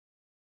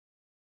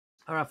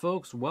All right,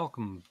 folks,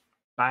 welcome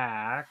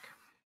back.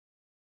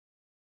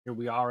 Here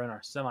we are in our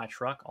semi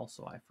truck.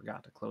 Also, I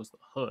forgot to close the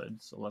hood,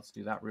 so let's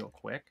do that real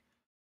quick.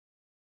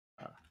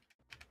 Uh,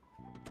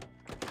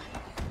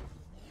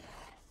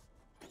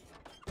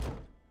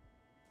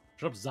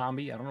 Shut up,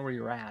 zombie. I don't know where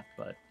you're at,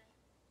 but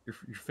you're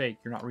fake.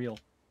 You're not real.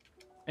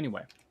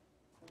 Anyway,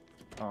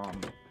 you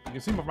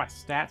can see more of my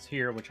stats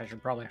here, which I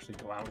should probably actually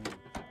go out and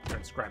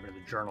transcribe into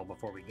the journal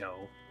before we go.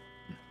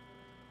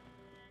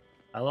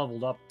 I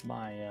leveled up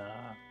my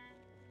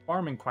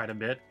farming quite a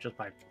bit just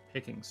by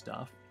picking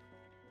stuff.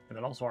 And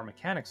then also our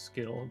mechanics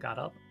skill got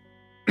up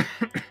a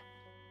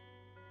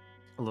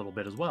little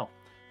bit as well.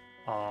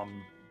 I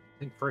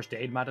think first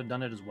aid might have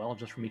done it as well,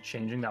 just for me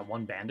changing that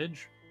one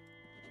bandage.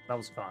 That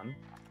was fun.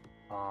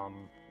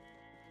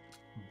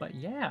 But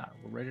yeah,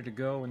 we're ready to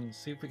go and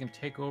see if we can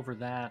take over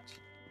that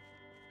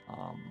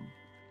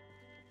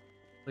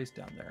place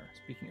down there.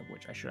 Speaking of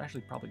which, I should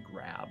actually probably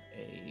grab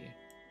a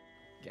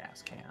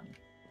gas can,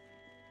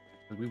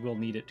 because we will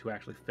need it to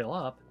actually fill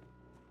up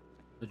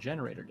the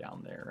generator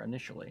down there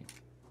initially.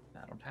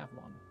 I don't have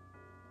one.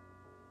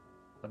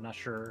 I'm not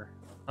sure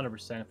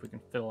 100% if we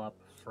can fill up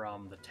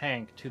from the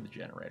tank to the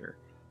generator,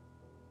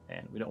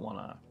 and we don't want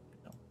to,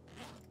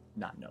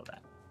 not know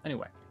that.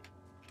 Anyway,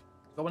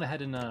 so I went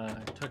ahead and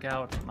took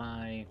out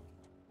my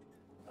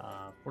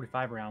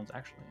 45 rounds.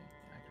 Actually,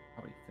 I could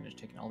probably finish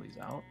taking all these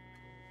out.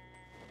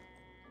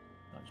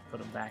 I'll just put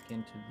them back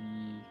into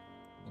the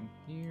thing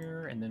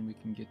here, and then we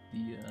can get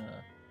the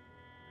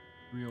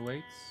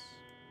 308s.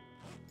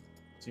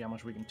 See how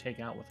much we can take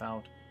out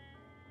without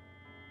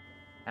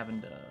having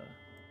to.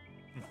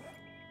 Can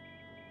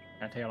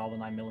I take out all the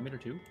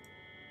 9mm too?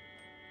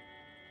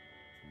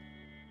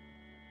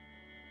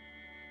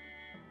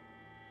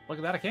 Look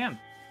at that, I can.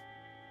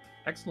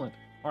 Excellent.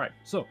 All right,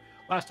 so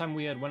last time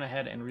we had went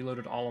ahead and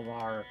reloaded all of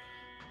our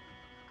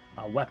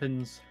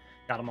weapons,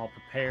 got them all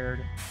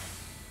prepared,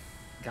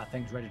 got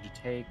things ready to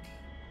take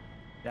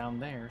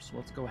down there. So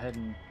let's go ahead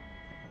and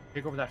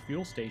take over that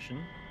fuel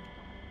station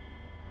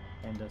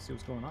and see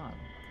what's going on.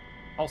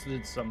 Also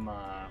did some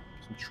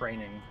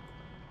training.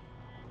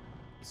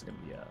 This is gonna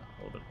be a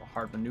little bit of a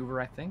hard maneuver,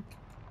 I think.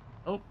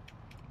 Oh,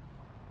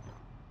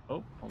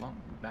 hold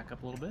on, back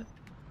up a little bit.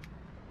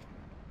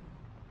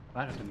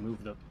 Might have to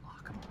move the. Oh,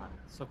 come on,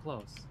 so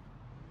close.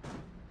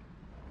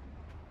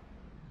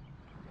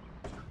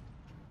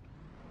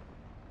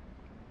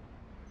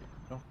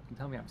 Don't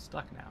tell me I'm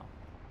stuck now.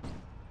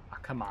 Oh,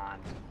 come on.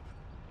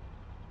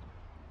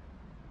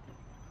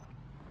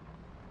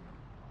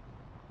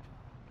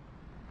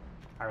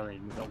 I really need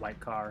to move that white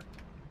car.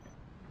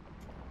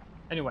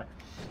 Anyway.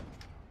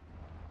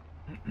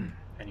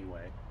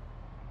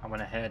 I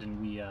went ahead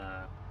and we did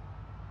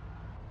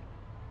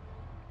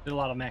a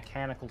lot of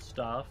mechanical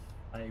stuff.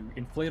 I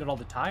inflated all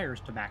the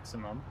tires to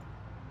maximum.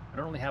 I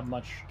don't really have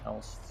much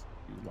else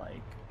to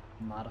like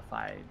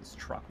modify this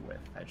truck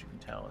with, as you can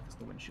tell, because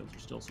the windshields are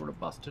still sort of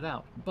busted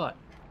out. But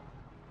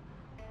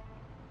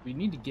we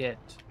need to get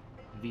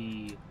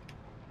the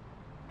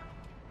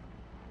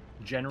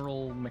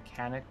general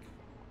mechanic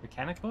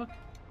book,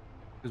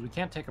 because we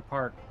can't take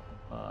apart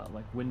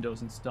like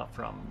windows and stuff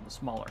from the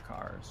smaller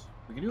cars.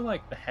 We can do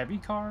like the heavy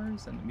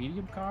cars and the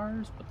medium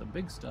cars, but the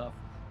big stuff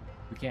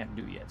we can't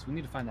do yet. So we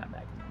need to find that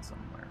magazine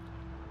somewhere.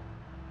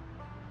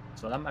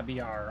 So that might be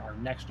our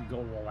next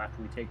goal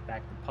after we take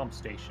back the pump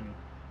station,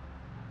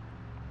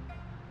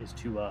 is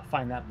to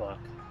find that book.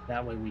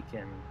 That way we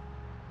can,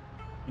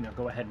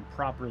 go ahead and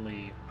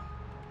properly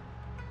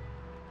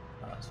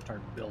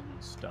start building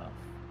stuff.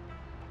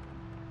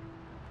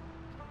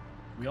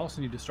 We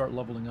also need to start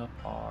leveling up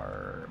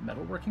our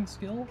metalworking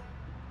skill,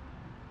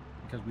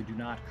 because we do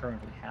not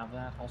currently have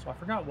that. Also, I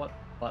forgot what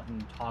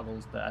button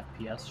toggles the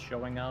FPS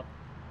showing up.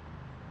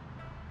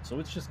 So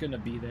it's just going to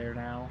be there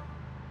now.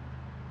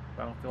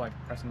 I don't feel like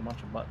pressing a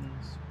bunch of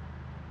buttons.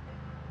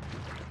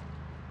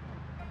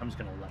 I'm just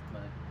going to let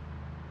my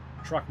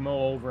truck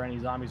mow over any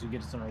zombies who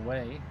get us in our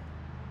way.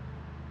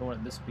 Going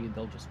at this speed,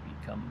 they'll just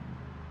become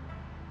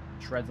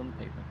shreds on the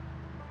pavement.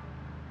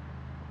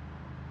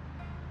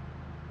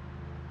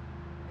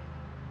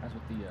 That's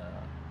what the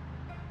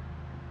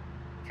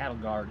cattle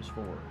guard is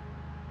for.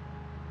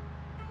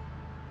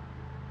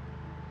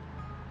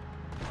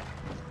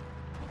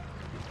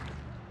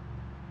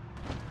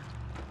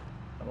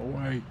 Get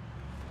away.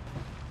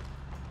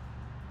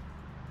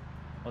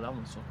 Oh, that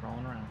one's still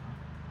crawling around, huh?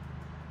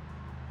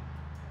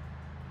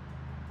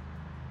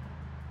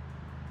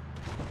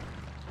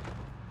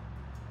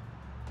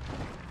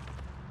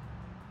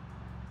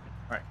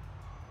 Alright.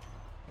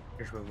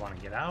 Here's where we want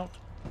to get out.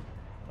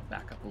 I'll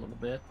back up a little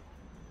bit.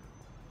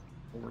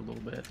 Forward a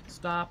little bit.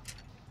 Stop.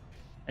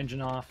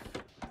 Engine off.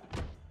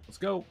 Let's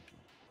go.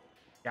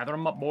 Gather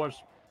them up, boys.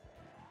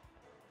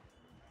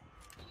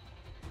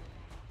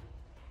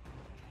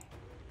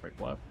 Wait,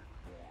 what?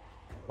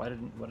 Why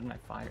didn't I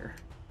fire?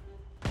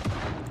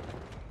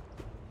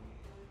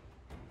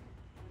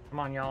 Come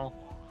on, y'all.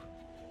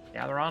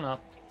 Gather on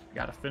up. We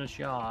gotta finish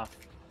you off.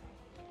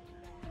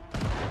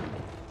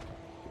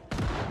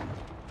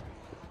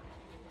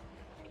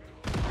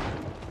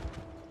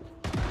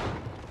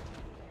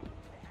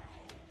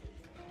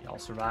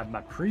 almost survived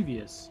my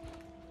previous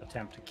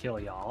attempt to kill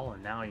y'all,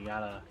 and now you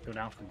gotta go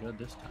down for good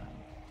this time.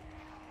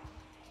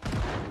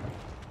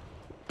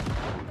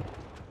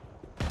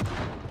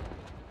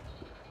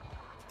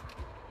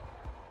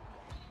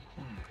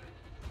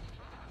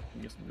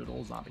 Get some good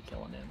old zombie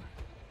killing in.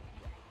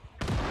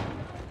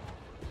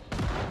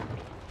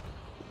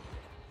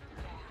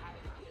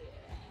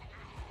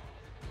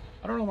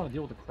 I don't really want to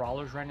deal with the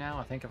crawlers right now.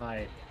 I think if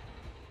I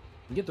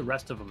can get the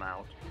rest of them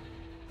out,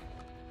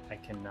 I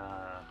can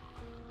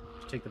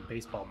just take the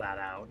baseball bat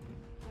out and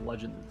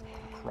bludgeon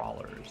the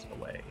crawlers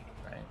away,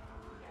 right?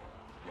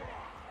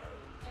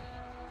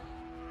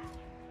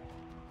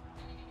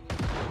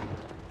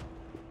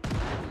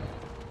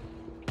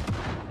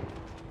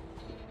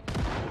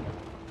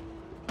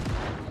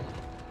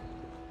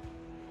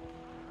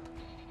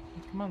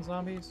 Come on,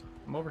 zombies.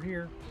 I'm over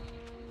here.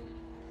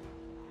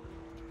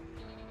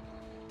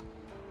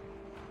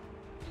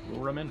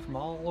 Lure them in from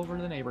all over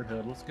the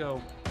neighborhood. Let's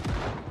go.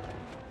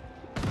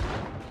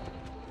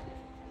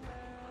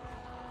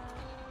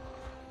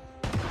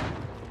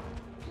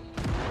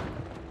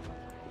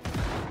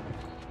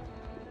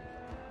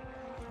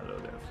 Hello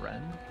there,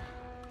 friend.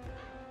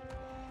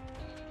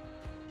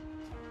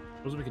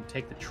 Suppose we could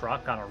take the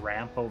truck on a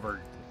ramp over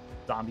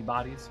zombie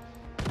bodies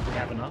if we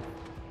have enough.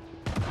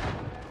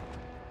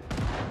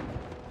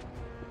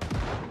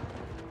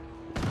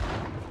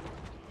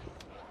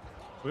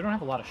 We don't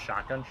have a lot of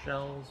shotgun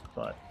shells,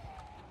 but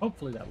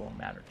hopefully that won't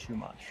matter too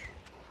much.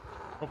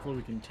 Hopefully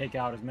we can take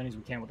out as many as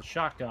we can with the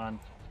shotgun,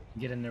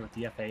 get in there with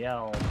the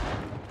FAL,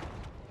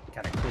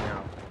 kind of clean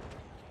out.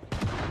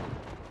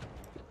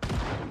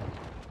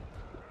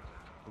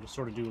 We'll just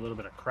sort of do a little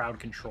bit of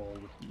crowd control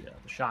with the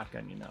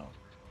shotgun, you know,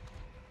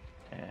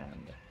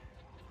 and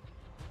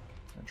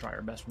try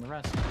our best from the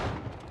rest.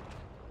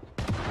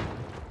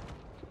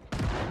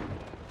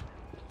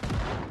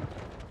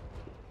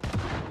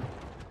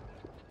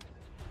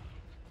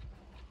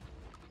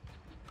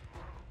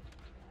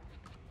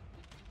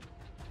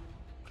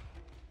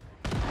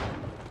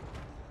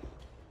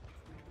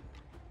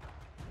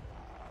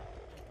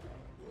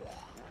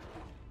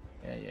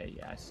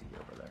 Yeah, I see you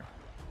over there.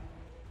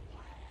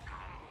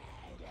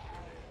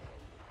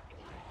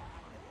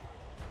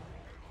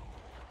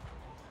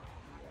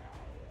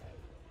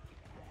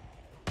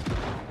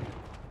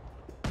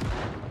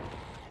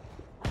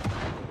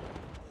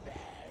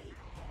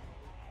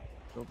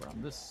 Over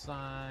on this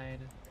side.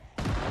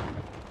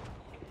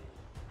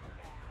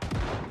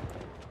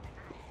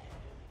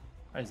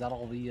 Alright, is that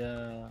all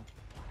the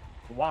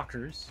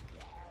walkers?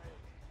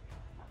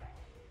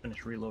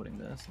 Finish reloading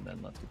this, and then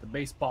let's get the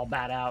baseball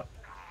bat out.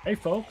 Hey,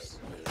 folks.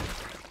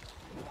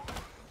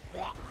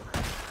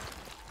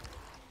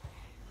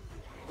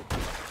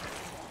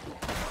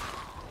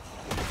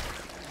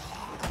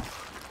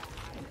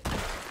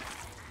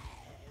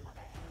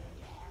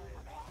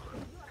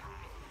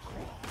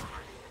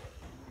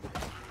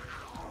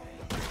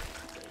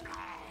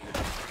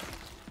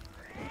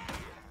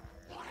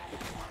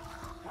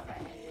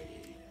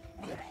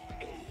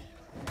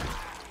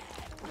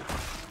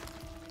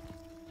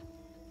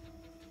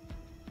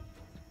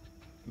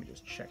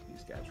 Check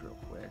these guys real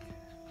quick.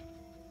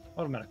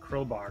 I him at a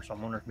crowbar, so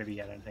I'm wondering if maybe he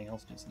had anything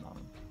else decent on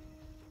him.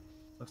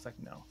 Looks like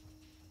no.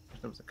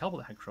 There was a couple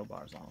that had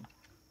crowbars on them.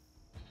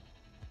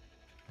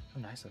 How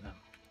nice of them.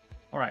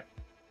 Alright.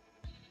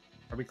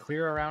 Are we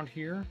clear around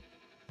here?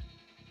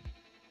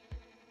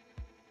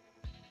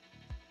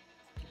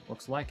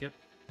 Looks like it.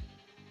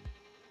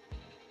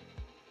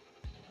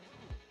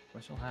 I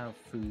still have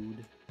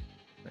food.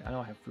 I know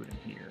I have food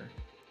in here.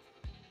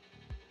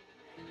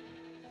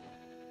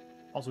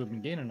 Also, we've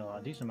been gaining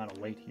a decent amount of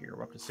weight here.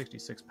 We're up to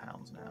 66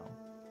 pounds now.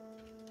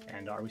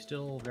 And are we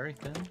still very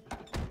thin?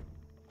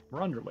 We're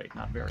underweight,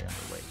 not very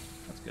underweight.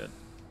 That's good.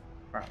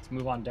 Alright, let's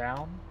move on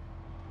down.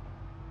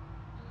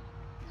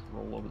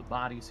 Roll over the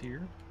bodies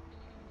here.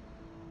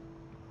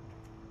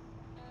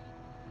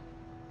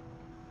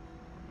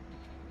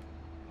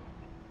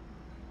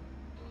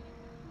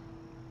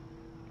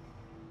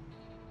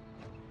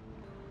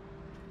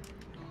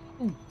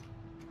 Ooh. Hit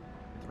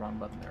the wrong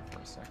button there for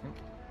a second.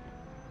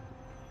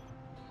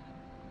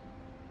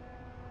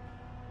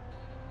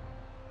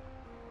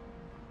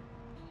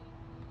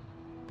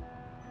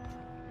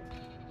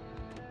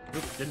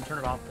 Oops, didn't turn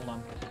it off. Hold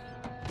on.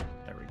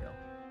 There we go.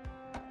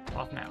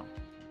 Off now.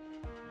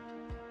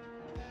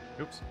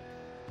 Oops.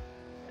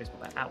 Baseball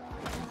bat out.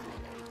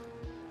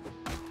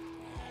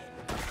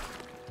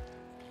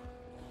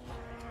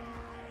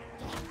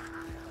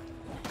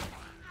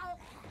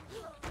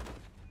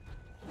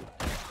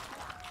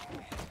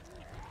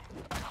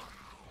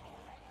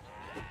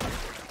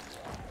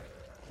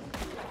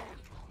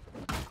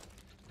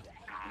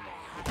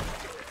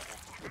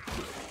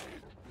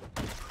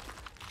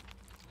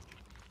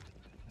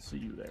 See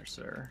you there,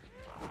 sir.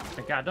 I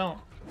think I don't.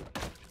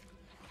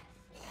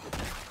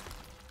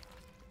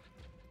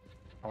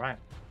 All right.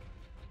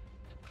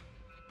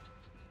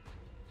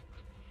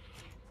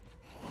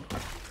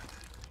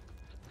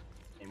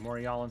 Any more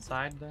of y'all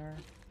inside there?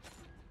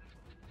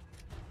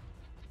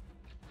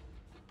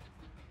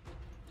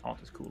 I want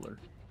this cooler.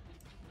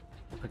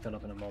 We'll pick that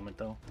up in a moment,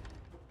 though.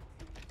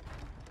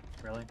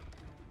 Really?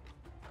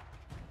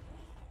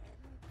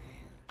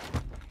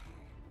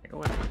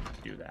 Go ahead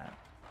and do that.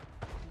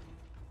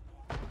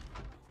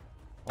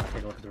 I'll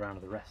take a look at the round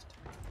of the rest.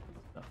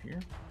 Stuff here.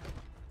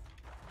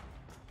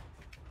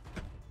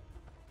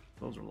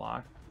 Those are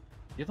locked.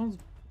 Yeah, those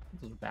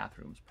are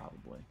bathrooms,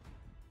 probably.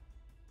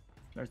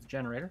 There's the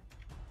generator.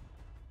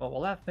 Well,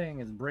 while that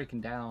thing is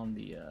breaking down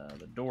the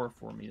door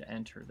for me to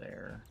enter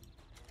there,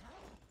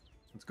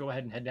 let's go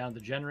ahead and head down to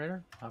the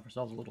generator. Have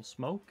ourselves a little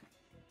smoke.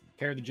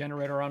 Carry the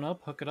generator on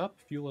up, hook it up,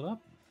 fuel it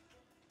up.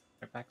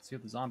 Get back and see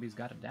if the zombies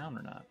got it down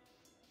or not.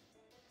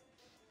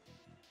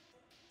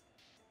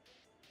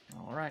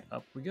 Alright,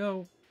 up we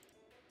go.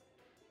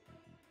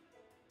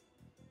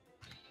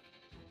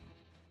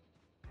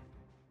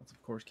 Let's,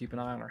 of course, keep an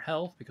eye on our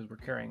health because we're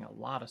carrying a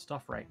lot of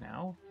stuff right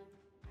now.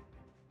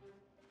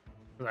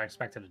 Because I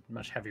expected a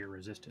much heavier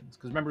resistance.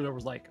 Because remember, there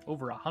was like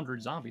over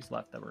 100 zombies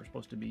left that were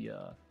supposed to be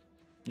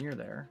near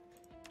there.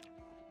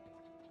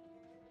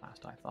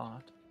 Last I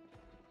thought.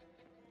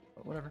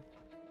 But whatever.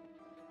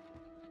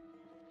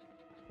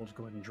 We'll just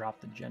go ahead and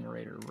drop the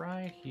generator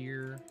right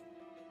here.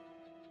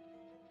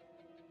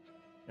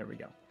 There we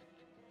go.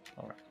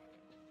 Alright.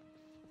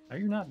 Are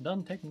you not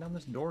done taking down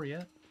this door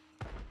yet?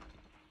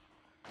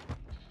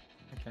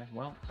 Okay,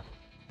 well,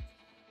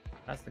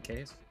 if that's the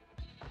case,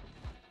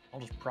 I'll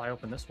just pry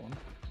open this one.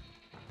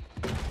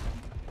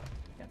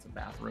 Yeah, it's a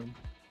bathroom.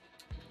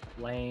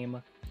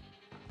 Lame.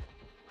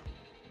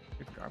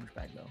 Get the garbage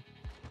bag, though.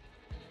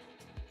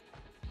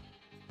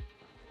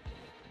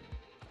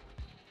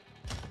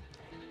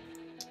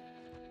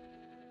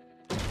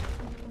 There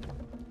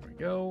we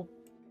go.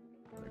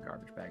 Another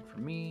garbage bag for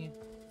me.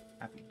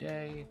 Happy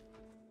day.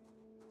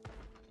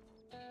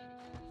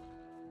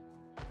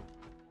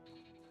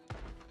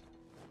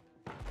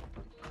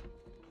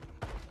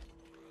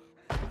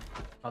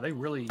 Oh, they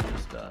really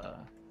just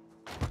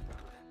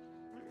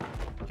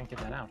can't get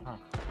that out, huh?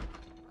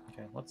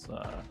 Okay, let's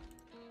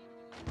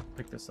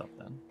pick this up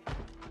then.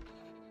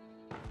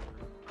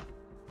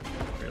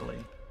 Really?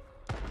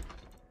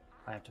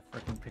 I have to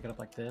freaking pick it up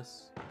like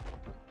this?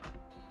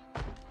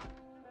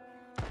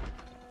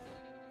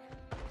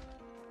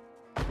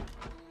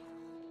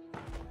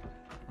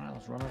 Alright,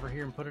 let's run over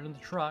here and put it in the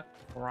truck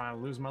before I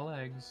lose my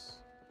legs.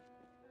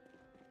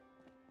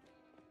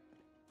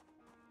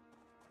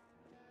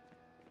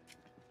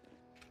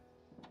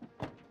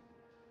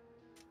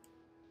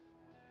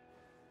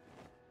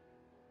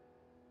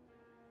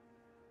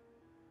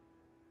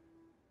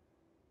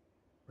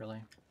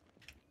 Really?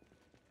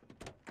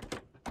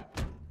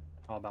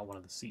 How about one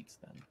of the seats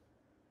then? Is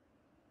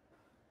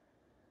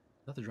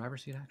that the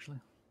driver's seat actually?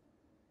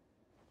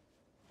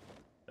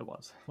 It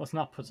was. Let's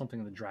not put something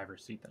in the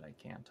driver's seat that I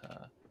can't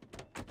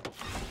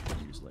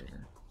use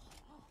later.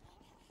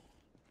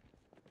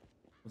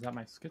 Was that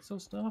my schizo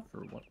stuff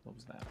or what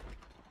was that?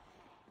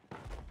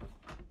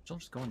 Still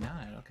just going down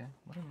it, okay.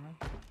 Whatever, man.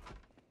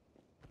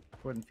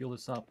 Go ahead and fuel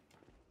this up.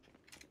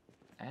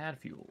 Add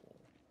fuel.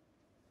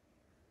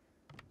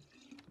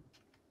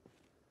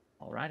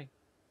 Alrighty.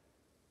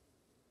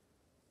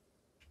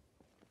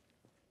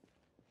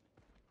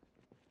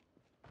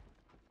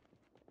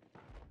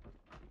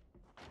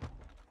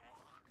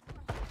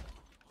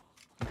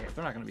 Okay, if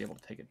they're not going to be able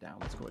to take it down,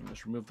 let's go ahead and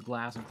just remove the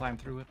glass and climb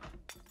through it.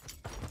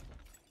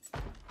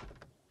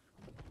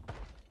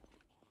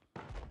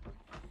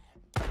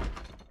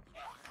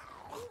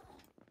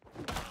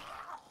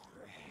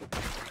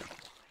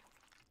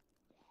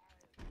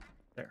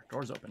 There,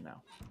 door's open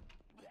now.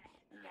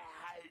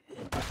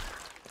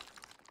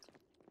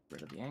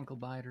 Rid of the ankle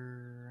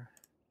biter.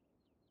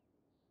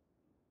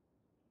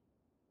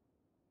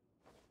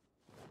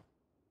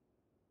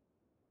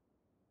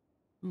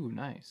 Ooh,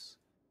 nice.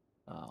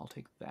 I'll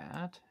take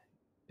that,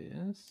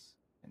 this,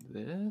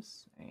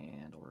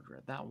 and order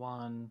red that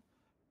one.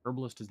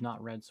 Herbalist is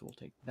not red, so we'll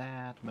take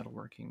that.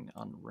 Metalworking,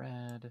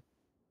 unread.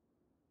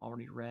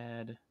 Already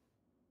read.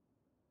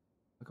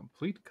 A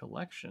complete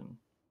collection.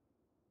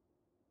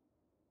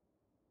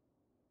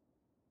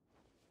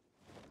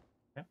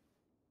 Okay.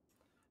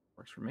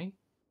 Works for me.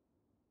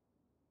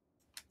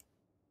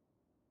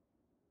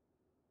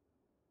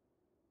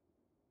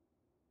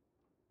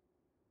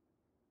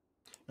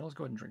 Now let's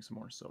go ahead and drink some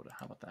more soda.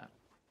 How about that?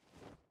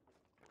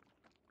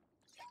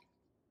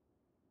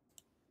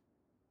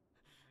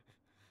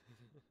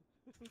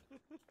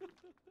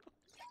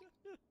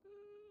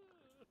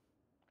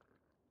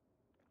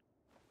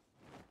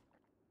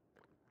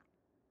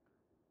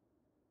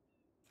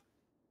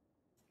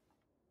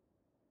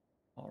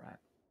 All right.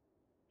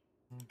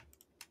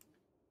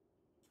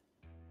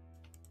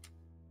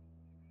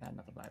 And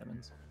not the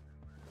vitamins.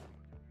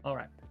 All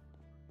right.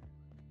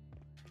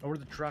 Over to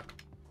the truck.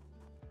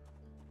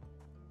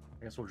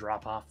 I guess we'll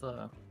drop off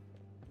the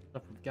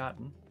stuff we've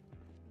gotten.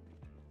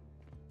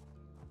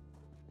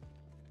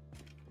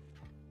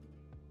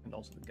 And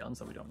also the guns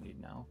that we don't need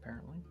now,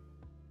 apparently.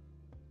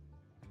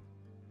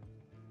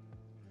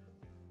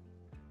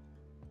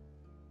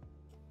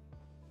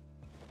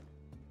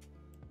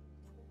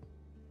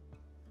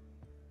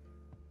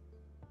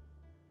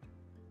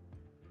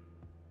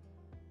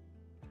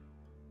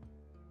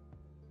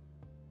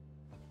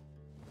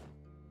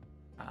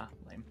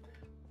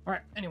 All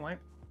right. Anyway,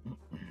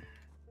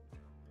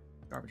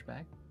 garbage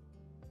bag.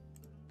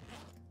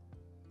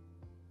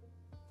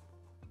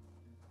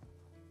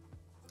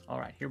 All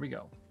right, here we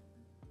go.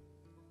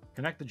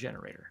 Connect the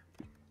generator.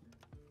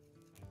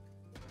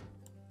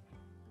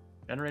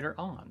 Generator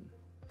on.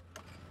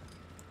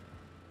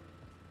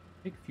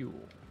 Take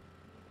fuel.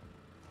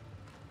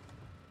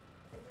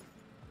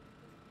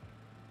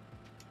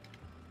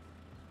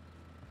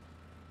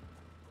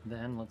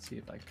 Then let's see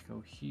if I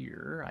go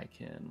here. I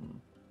can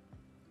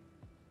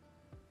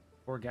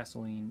pour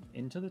gasoline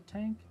into the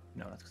tank.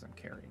 No, that's because I'm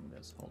carrying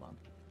this. Hold on.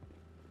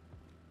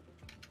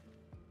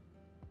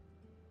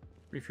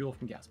 Refuel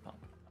from gas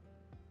pump.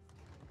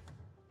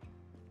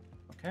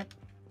 Okay.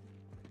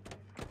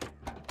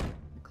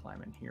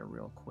 Climb in here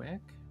real quick.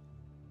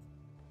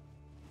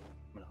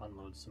 I'm going to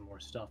unload some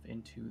more stuff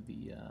into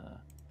the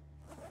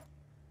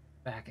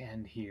back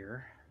end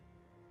here.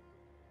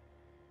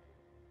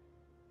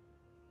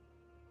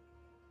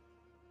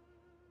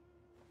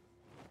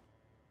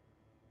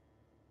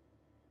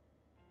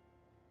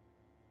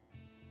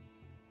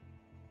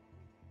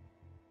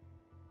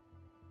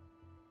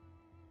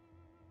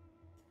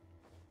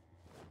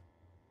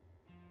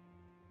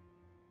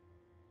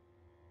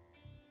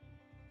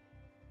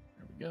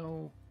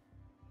 Go.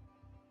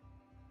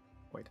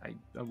 Wait, I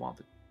want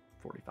the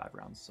 45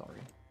 rounds,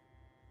 sorry.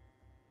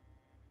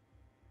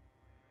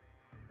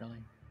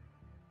 Really?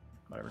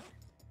 Whatever.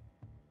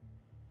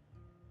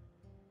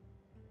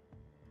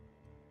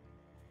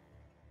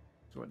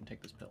 Let's go ahead and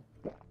take this pill.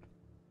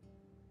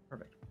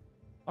 Perfect.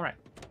 Alright.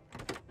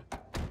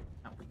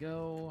 Out we go.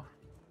 Go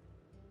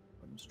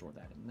ahead and store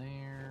that in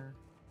there.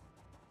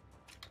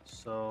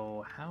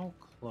 So, how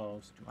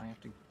close do I have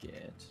to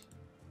get?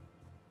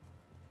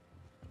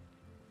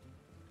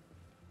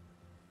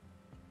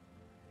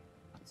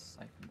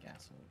 Siphon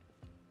gasoline.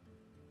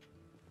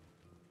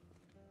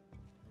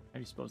 How do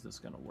you suppose this is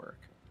going to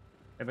work?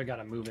 If I got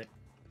to move it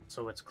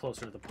so it's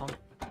closer to the pump.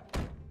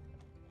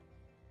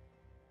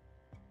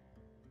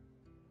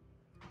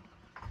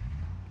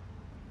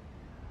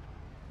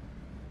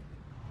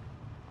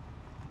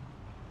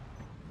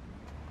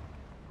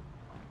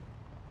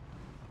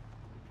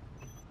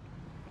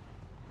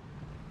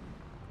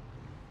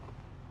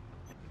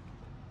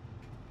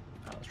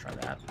 Let's try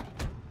that.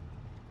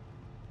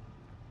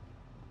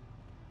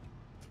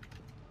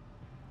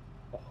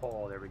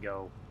 Oh, there we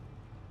go.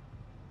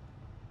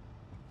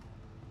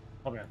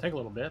 Probably gonna take a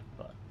little bit,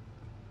 but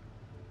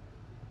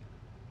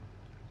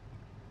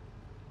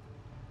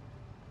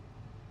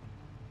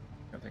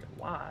gonna take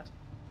a lot.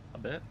 A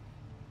bit.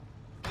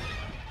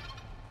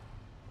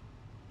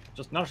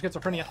 Just not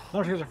schizophrenia.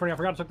 Not schizophrenia. I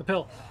forgot to take the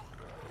pill.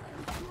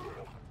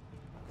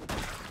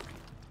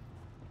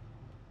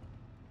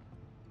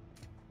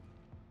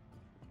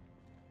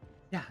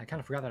 Yeah, I kind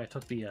of forgot that I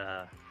took the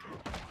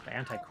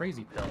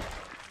anti-crazy pill.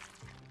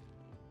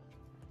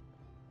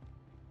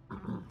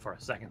 For a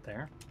second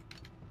there.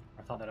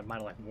 I thought that it might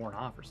have like worn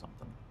off or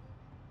something.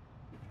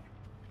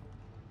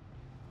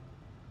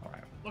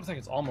 Alright, looks like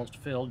it's almost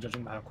filled,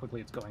 judging by how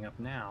quickly it's going up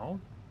now.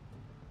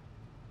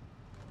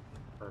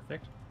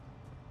 Perfect.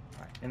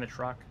 Alright, in the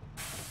truck.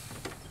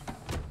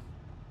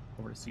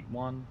 Over to seat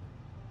 1.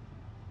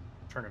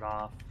 Turn it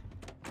off.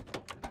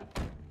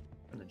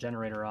 Turn the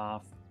generator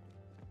off.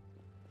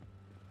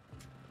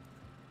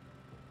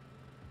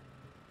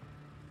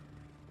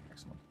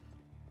 Excellent.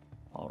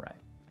 Alright.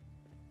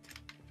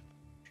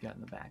 Got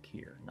in the back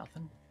here?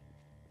 Nothing?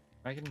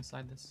 Can I get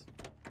inside this?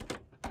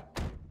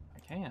 I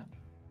can.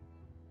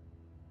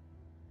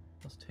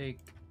 Let's take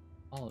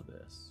all of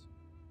this.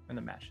 And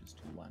the matches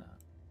too, why not?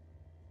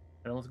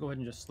 And let's go ahead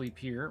and just sleep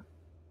here.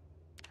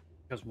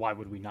 Because why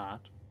would we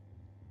not?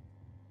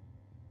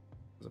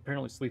 Because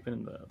apparently sleeping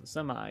in the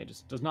semi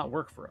just does not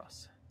work for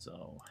us.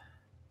 So...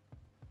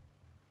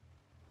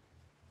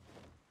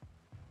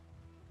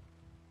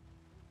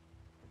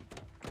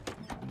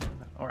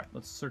 Alright,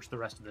 let's search the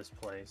rest of this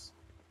place.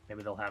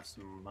 Maybe they'll have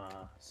some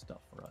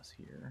stuff for us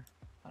here.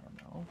 I don't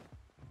know.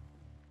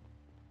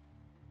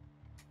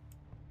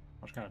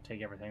 I'll just kind of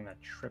take everything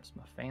that trips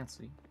my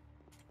fancy.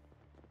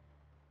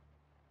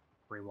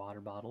 Free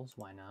water bottles,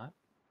 why not?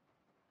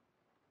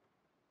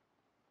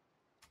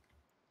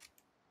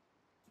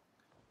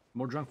 The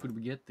more junk food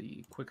we get,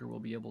 the quicker we'll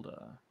be able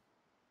to...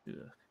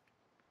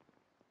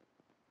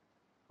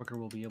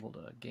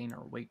 gain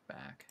our weight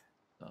back.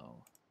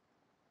 So...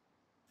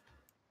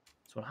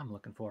 that's what I'm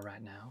looking for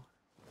right now.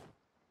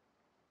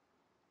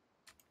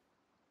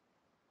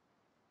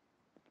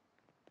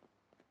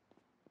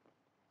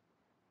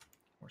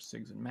 More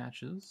cigs and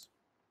matches.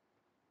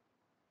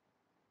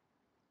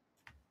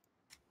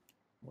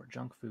 More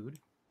junk food.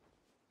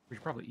 We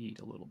should probably eat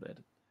a little bit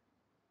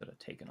instead of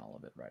taking all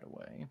of it right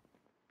away.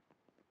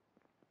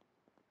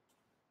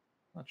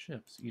 Not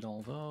chips. Eat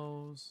all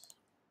those.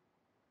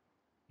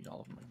 Eat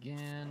all of them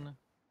again.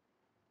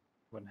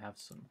 Go ahead and have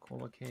some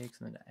cola cakes,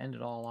 and then to end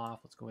it all off,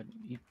 let's go ahead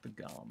and eat the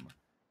gum.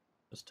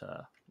 Just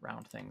to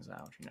round things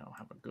out, you know,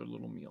 have a good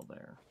little meal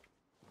there.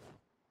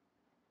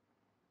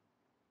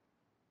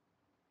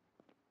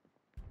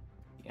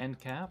 The end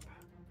cap.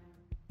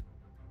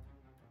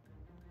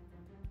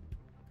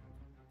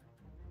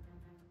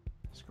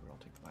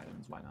 take the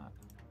vitamins, why not?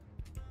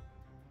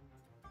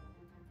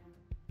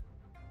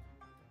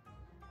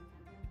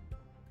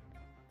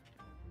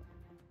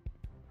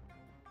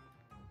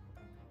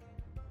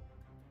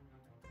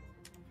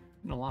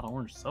 And a lot of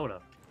orange soda.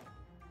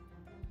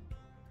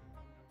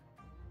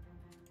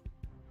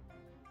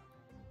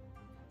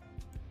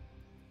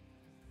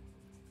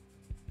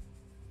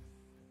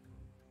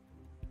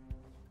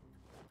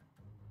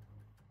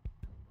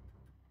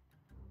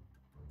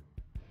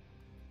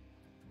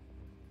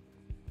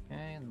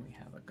 Okay, and then we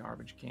have a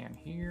garbage can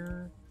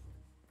here.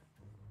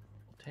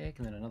 We'll take,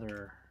 and then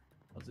another.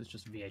 Was this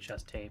just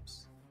VHS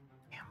tapes?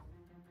 Damn.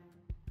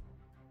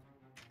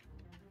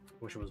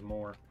 Wish it was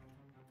more.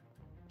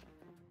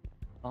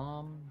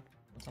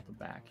 What's up the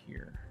back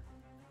here?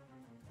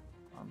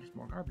 Just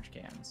more garbage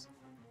cans.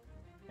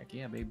 Heck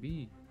yeah,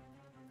 baby.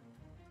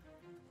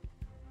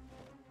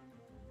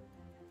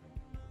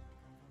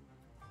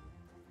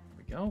 There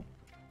we go.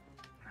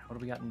 What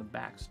do we got in the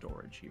back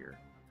storage here?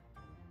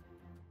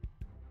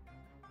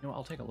 You know what,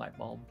 I'll take a light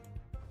bulb.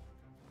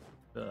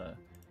 The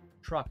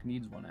truck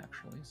needs one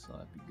actually, so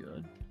that'd be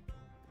good.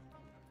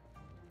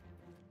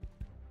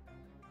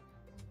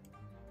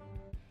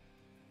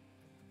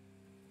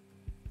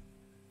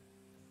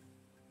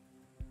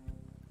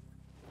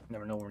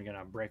 Never know when we're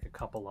gonna break a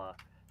couple of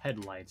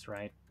headlights,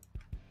 right?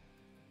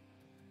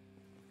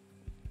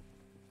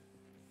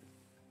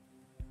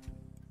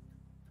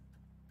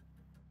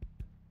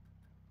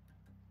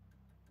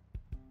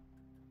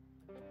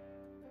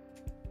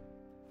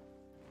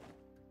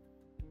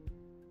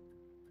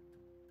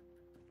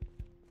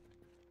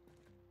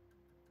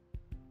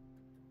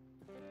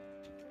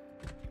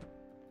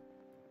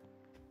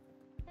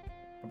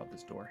 What about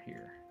this door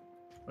here?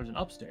 There's an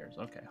upstairs.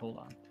 Okay, hold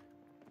on.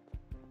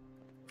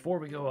 Before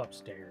we go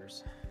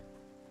upstairs,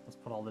 let's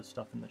put all this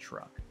stuff in the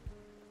truck.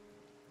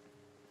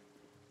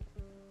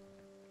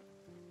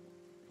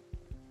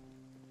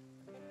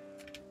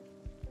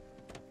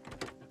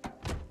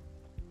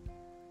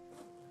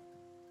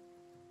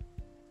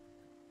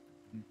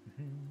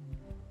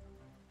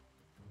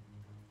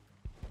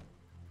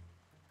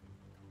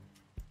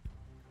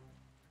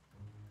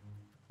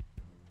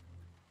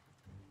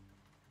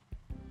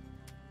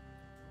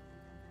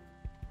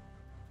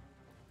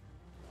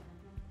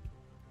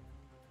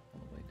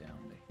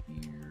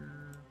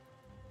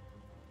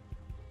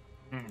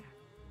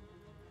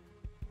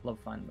 Love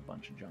finding a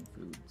bunch of junk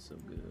food, so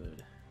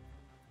good.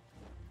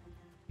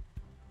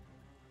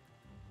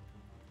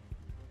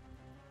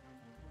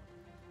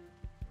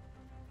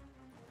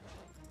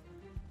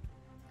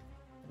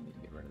 We need to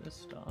get rid of this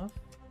stuff.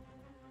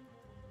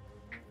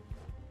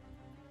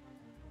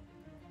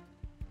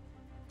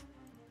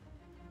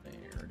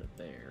 There to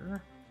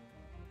there.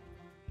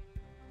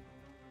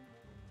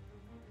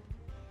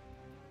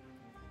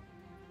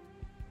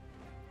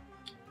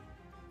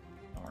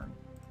 Darn.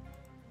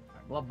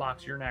 Glove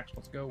box, you're next.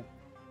 Let's go.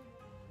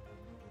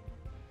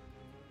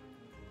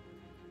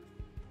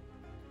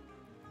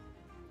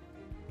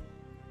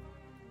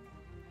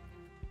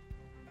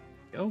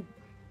 Go.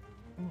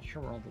 I'm not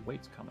sure where all the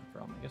weight's coming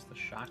from. I guess the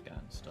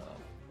shotgun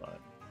stuff, but...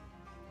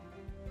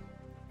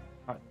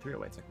 Alright,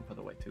 308s. I can put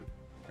the weight too.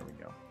 There we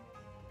go.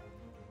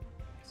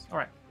 Nice.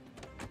 Alright.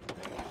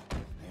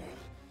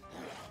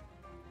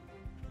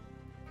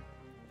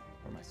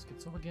 Where am I,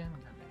 schizo again?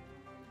 God dang.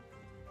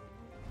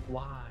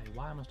 Why?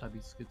 Why must I be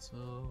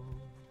schizo?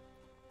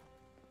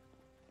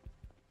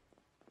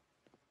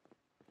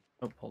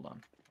 Oh, hold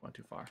on. Went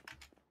too far.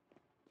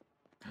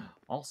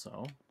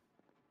 Also,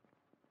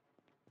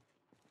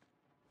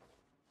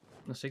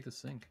 let's take the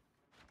sink.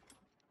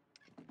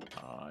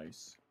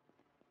 Nice.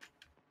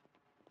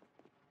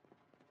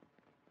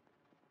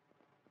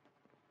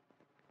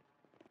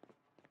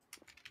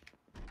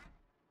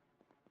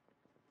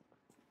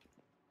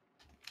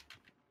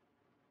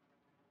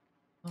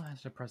 Oh,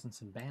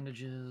 antidepressants and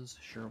bandages.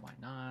 Sure, why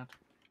not?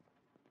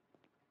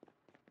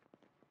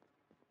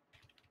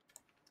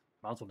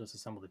 Might as well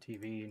disassemble the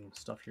TV and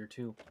stuff here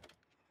too.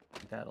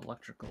 Get that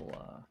electrical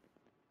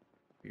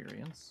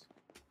experience.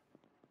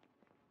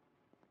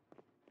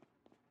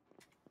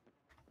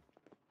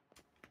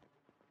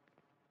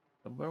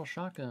 Double barrel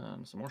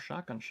shotgun. Some more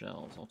shotgun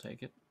shells. I'll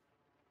take it.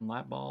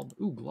 Light bulb.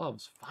 Ooh,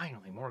 gloves.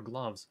 Finally, more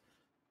gloves.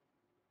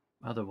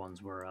 Other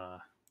ones were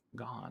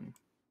gone.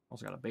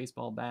 Also got a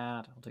baseball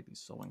bat. I'll take these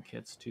sewing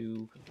kits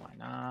too, because why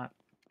not?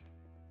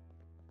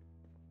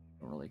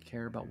 Don't really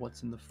care about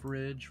what's in the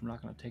fridge. I'm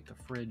not going to take the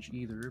fridge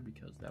either,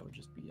 because that would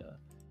just be a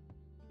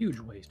huge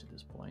waste at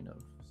this point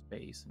of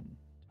space and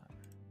time.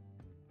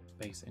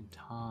 Space and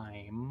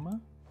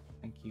time.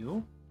 Thank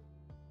you.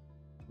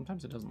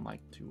 Sometimes it doesn't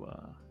like to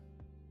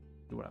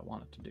do what I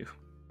want it to do.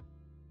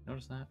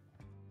 Notice that?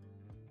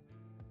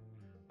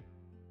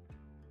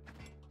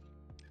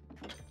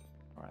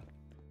 Alright.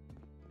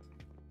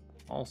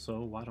 Also,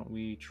 why don't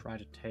we try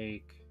to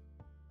take...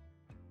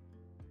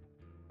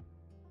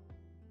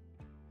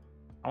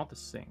 I want the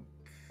sink,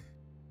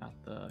 not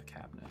the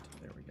cabinet.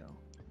 There we go.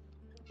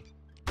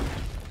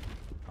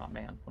 Oh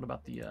man, what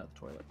about the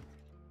toilet?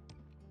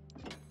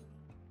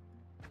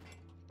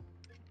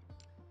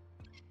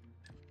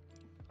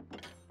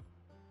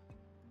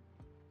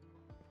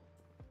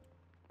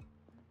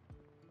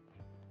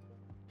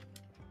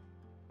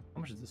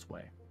 How much is this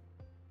weigh?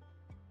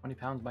 20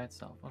 pounds by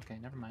itself. Okay,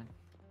 never mind.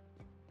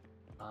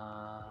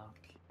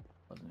 Okay.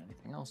 Wasn't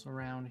anything else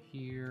around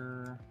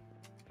here.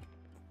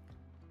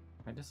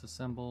 Can I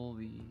disassemble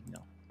the... No.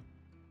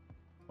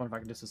 I wonder if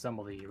I can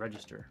disassemble the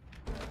register.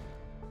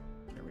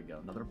 There we go.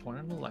 Another point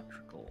in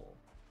electrical.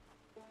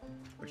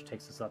 Which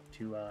takes us up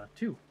to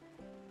 2.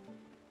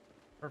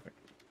 Perfect.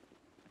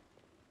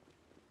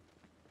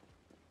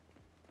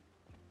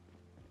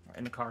 All right,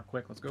 in the car,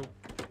 quick. Let's go.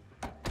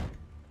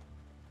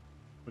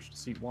 Push to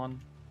seat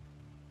 1.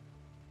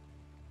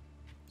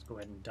 Let's go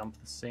ahead and dump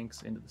the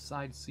sinks into the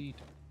side seat.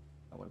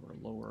 That way we're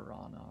lower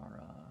on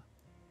our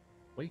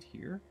weight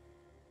here.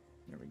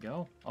 There we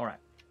go. All right.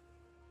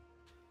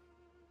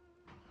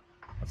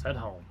 Let's head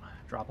home.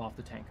 Drop off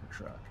the tanker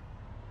truck.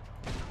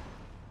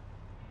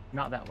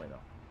 Not that way, though.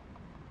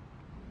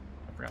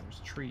 I forgot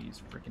there's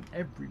trees freaking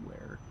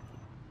everywhere.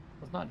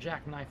 Let's not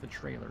jackknife the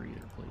trailer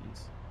either,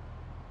 please.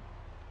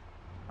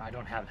 I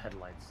don't have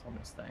headlights on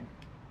this thing.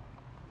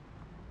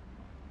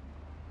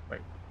 Wait.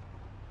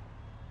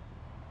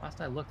 Last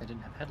I looked, I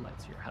didn't have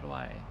headlights here. How do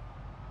I...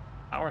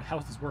 How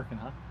is this working,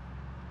 huh?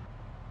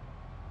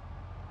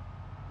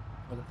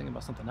 Was I thinking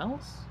about something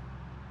else?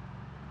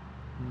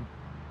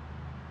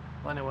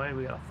 Well, anyway,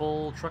 we got a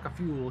full truck of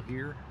fuel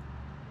here.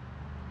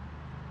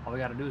 All we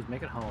gotta do is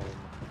make it home.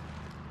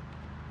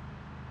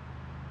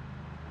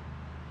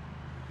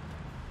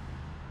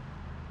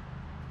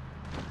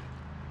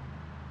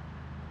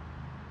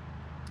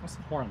 What's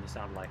the horn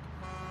sound like?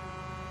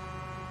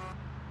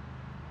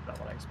 Is that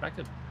what I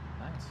expected?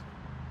 Nice.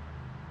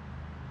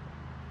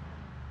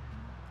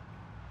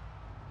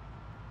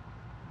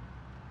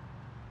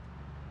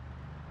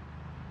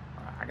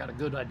 Alright, I got a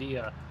good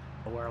idea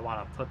of where I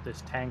want to put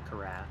this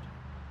tanker at.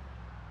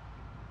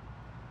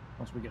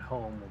 Once we get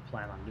home, we'll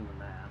plan on doing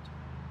that.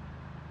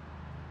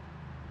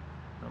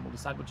 Then we'll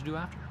decide what to do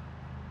after.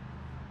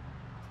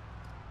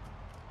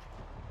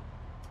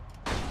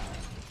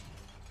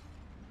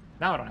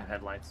 Now I don't have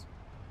headlights.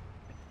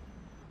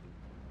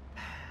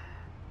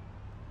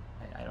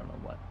 I don't know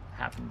what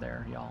happened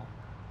there, y'all.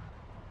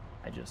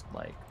 I just,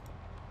 like,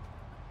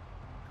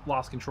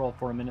 lost control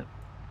for a minute.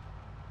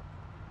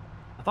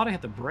 I thought I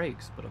hit the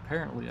brakes, but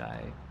apparently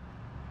I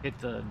hit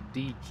the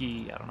D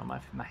key. I don't know,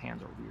 my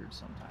hands are weird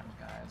sometimes,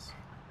 guys.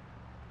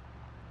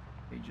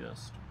 They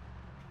just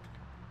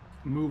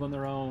move on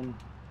their own.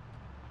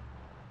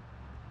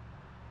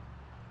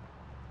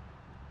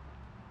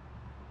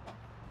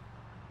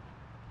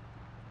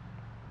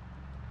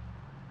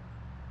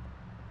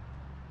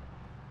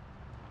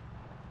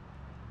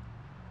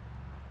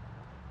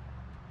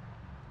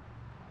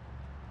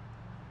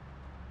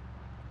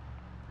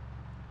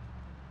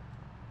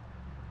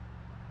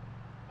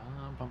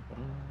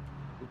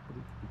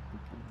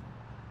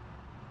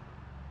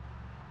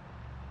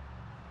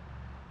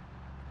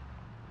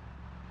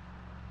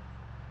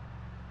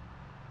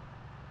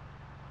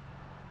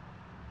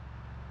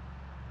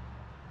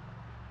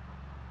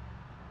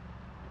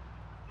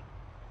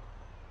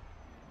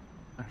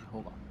 Actually,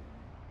 hold on.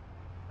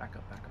 Back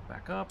up, back up,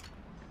 back up.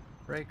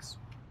 Brakes.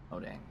 Oh,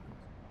 dang.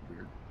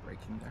 Weird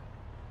braking there.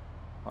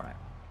 Alright.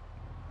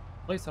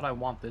 Place that I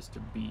want this to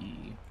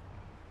be,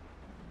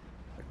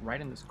 like, right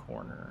in this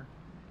corner.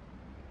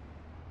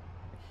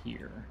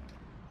 Here.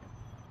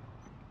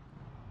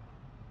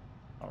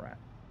 Alright.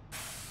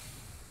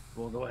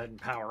 We'll go ahead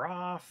and power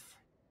off.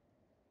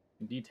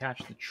 And detach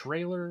the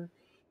trailer.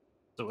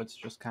 So it's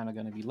just kind of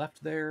going to be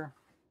left there.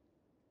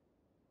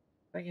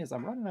 Thing is,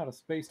 I'm running out of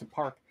space to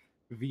park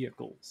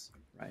vehicles,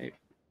 right?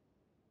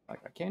 Like,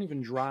 I can't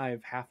even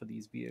drive half of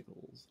these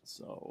vehicles,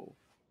 so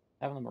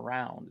having them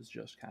around is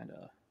just kind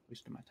of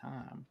wasting my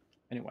time.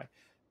 Anyway,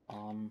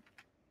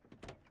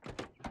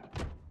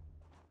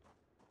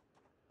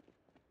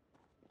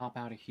 hop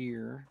out of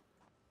here.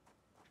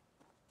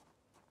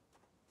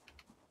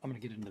 I'm gonna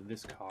get into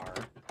this car.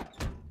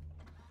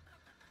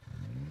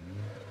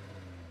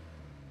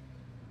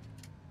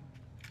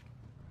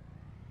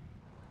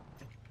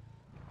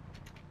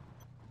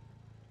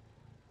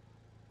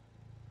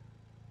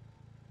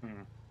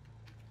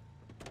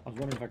 I was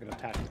wondering if I could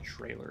attach the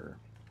trailer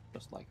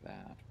just like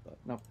that, but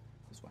no,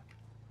 this way.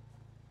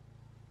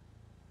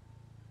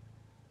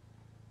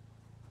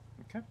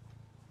 Okay.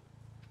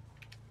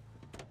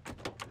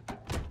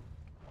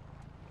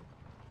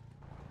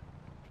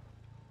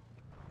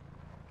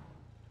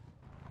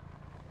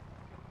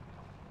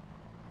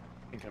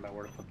 Thinking about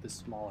where to put this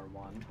smaller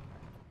one.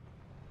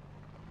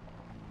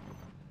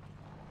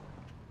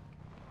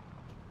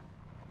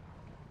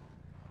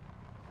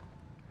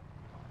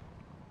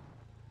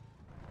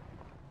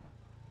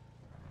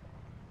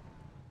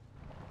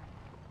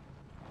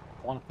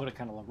 I want to put it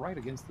kind of right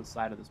against the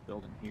side of this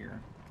building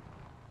here.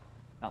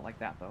 Not like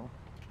that, though.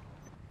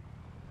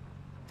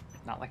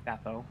 Not like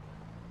that, though.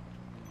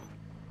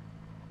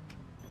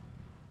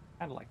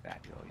 Kind of like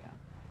that, Joe, yeah.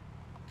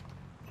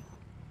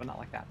 But not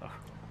like that, though.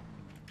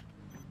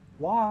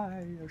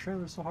 Why? Our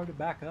trailer's so hard to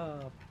back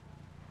up.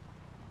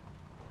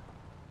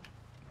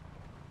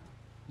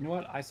 You know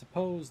what? I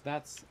suppose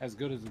that's as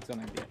good as it's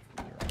gonna get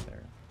from me right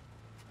there.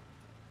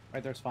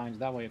 Right there's fine.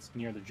 That way it's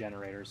near the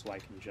generator, so I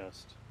can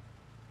just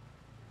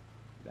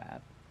do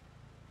that.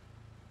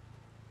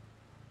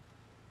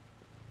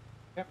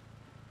 Yep.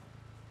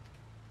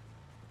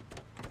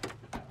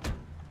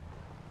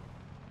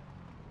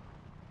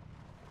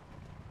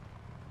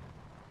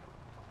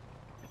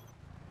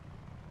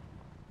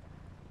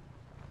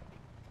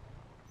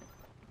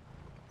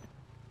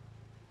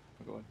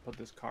 I'll go ahead and put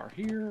this car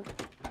here.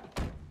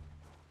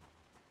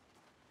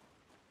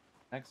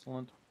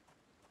 Excellent.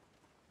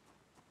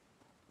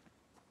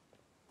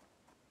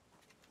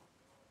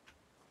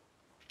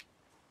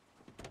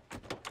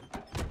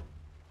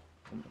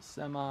 And the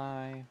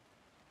semi.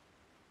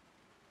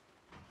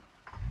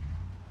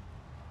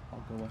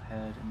 I'll go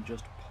ahead and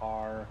just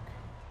park.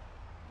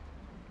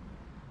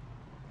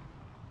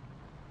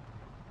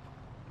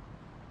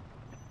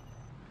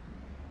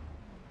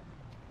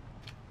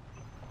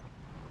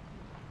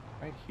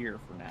 Right here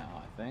for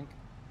now, I think.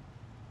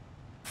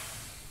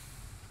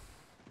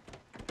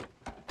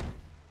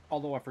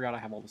 Although I forgot I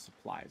have all the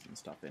supplies and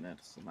stuff in it,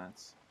 so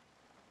that's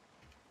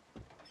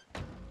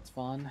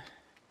fun.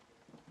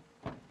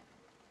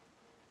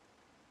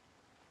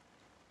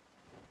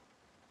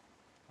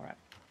 Alright.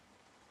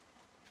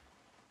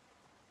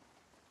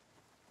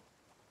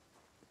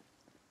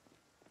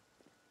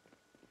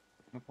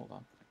 Oh, hold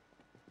on.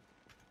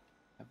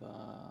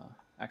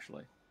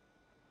 Actually,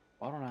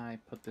 why don't I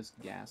put this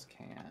gas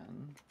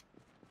can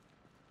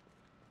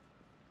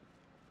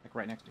like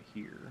right next to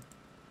here?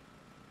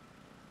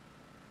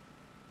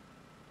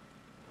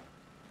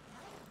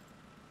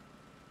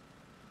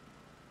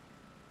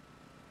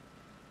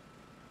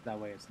 That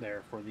way it's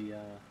there for the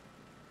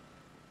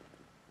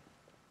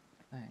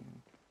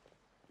thing.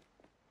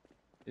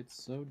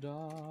 It's so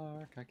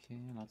dark, I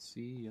cannot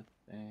see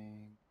a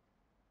thing.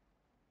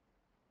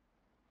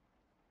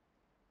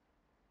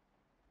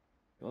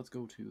 Okay, let's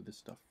go to this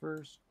stuff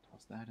first.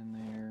 Toss that in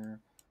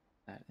there,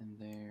 that in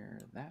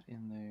there, that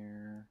in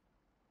there.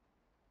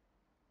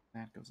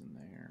 That goes in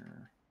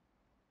there.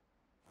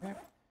 Okay.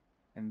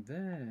 And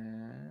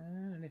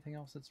then anything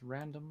else that's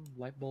random?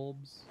 Light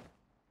bulbs.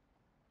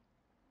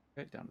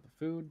 Okay, down to the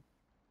food.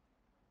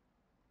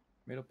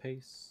 Tomato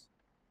paste.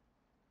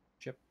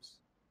 Chips.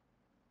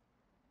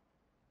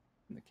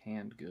 And the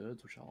canned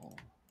goods, which I'll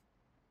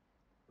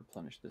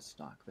replenish this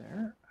stock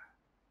there.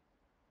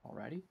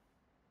 Alrighty.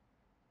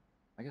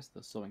 I guess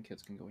the sewing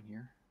kits can go in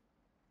here.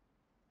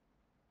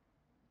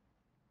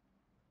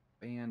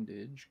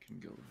 Bandage can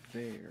go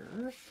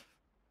there.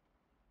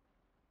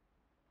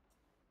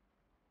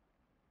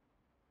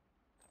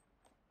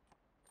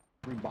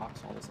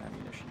 Rebox all this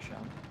ammunition,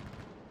 shall we?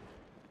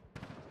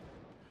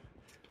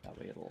 That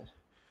way it'll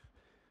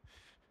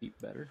keep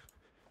better.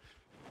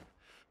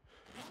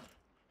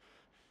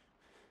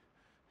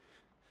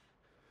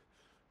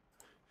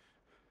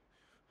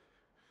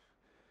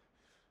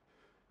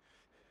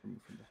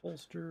 Remove from the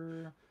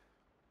holster.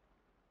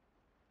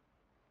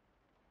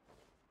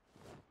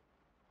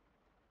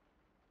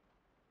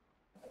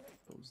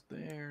 Those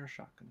there.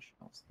 Shotgun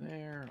shells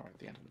there. Alright,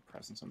 the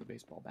antidepressants on the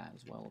baseball bat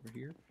as well over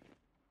here.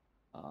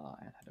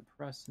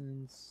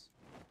 Antidepressants.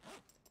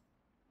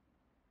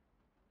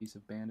 Piece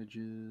of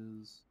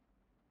bandages.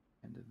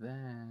 And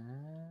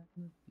then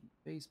the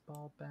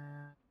baseball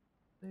bat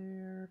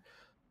there.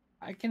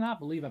 I cannot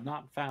believe I've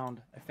not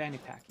found a fanny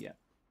pack yet.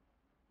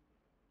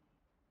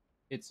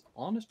 It's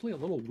honestly a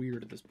little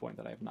weird at this point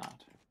that I have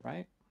not,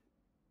 right?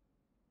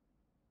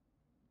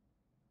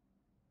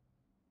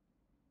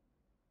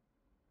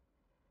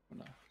 I'm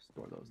gonna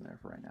store those in there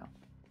for right now.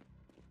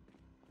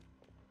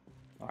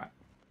 Alright.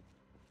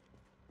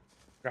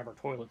 Grab our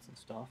toilets and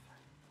stuff.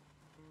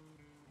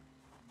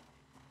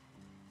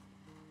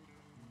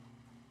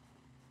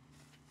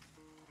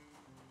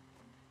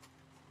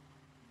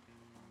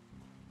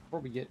 Before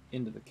we get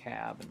into the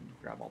cab and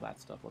grab all that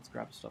stuff, let's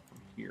grab stuff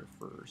from here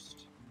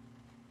first.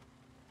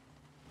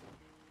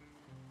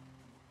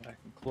 I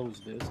can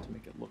close this to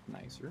make it look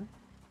nicer.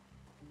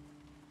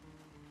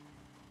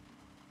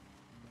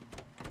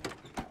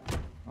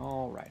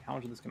 Alright, how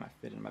much of this can I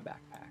fit in my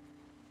backpack?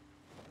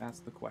 That's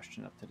the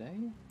question of today.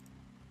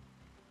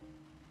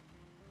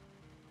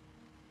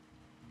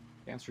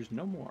 The answer is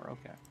no more,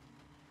 okay.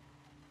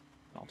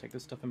 I'll take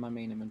this stuff in my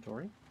main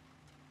inventory.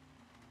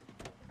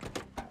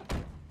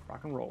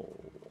 Rock and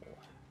roll.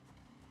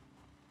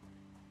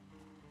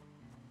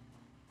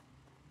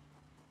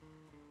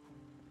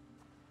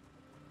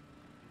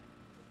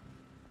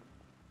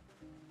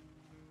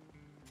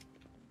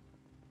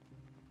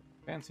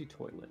 Fancy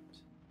toilet.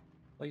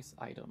 Place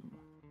item.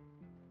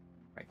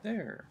 Right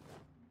there.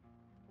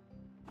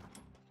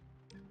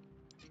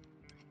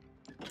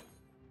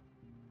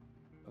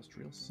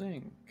 Industrial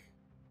sink.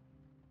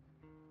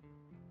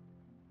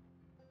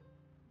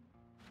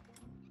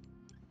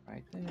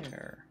 Right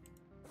there.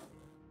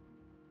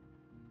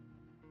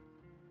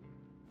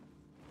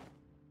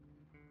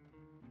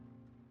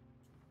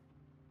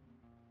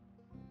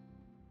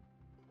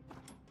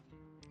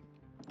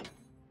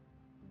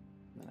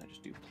 Then I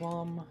just do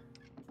plum,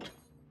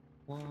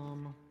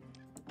 plum,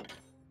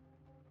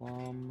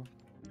 plum,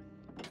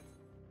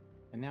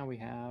 and And now we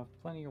have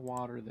plenty of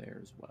water there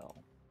as well.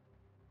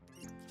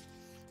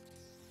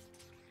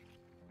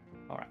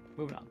 Alright,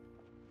 moving on.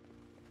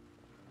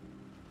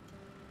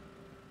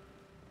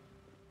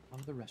 On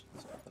to the rest of the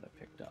stuff that I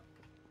picked up.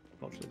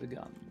 Mostly the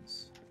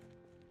guns.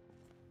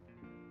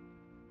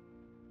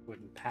 Go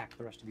ahead and pack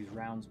the rest of these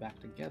rounds back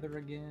together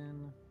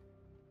again.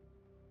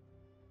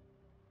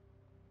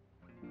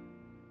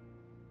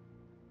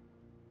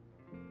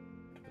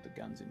 Put the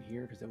guns in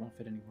here because they won't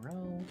fit anywhere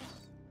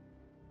else.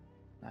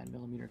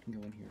 9mm can go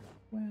in here as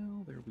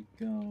well. There we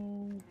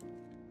go.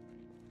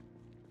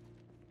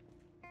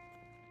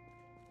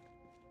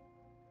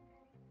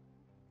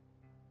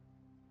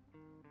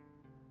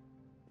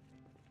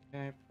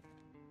 Okay. I'm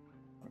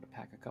going to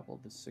pack a couple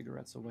of the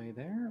cigarettes away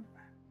there.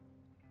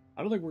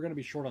 I don't think we're going to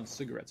be short on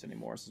cigarettes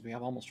anymore since we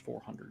have almost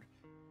 400.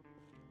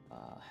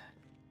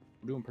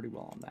 We're doing pretty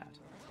well on that.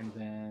 And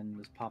then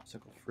this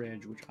popsicle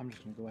fridge, which I'm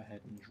just going to go ahead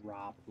and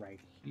drop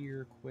right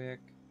here quick.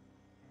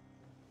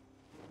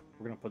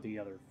 We're going to put the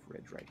other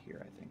fridge right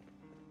here, I think.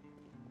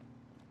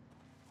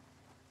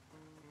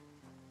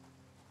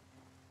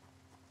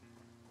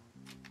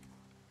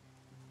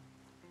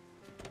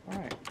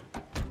 Alright.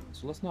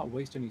 So let's not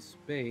waste any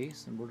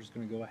space, and we're just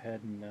going to go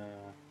ahead and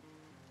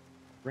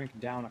drink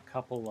down a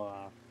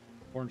couple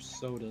orange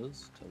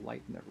sodas to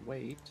lighten their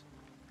weight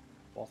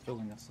while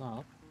filling us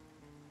up.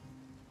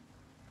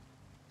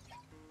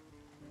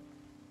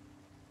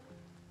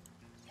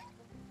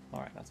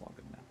 Alright, that's all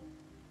good now.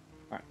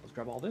 Alright, let's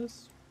grab all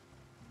this.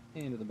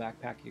 Into the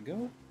backpack you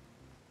go.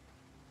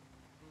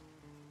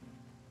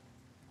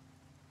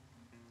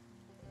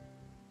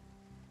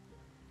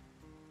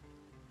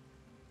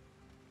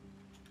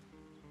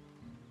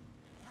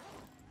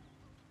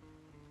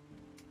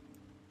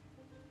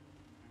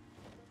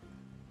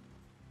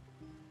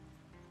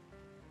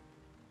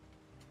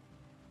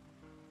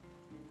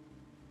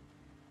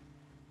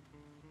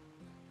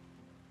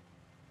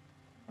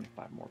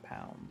 More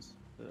pounds.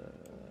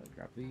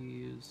 Grab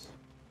these.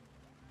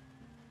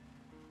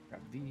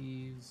 Grab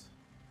these.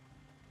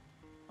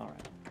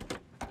 Alright.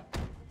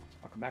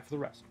 I'll come back for the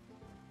rest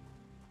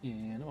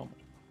in a moment.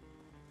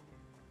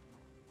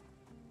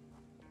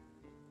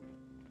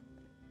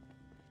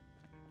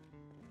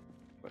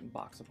 Go ahead and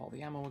box up all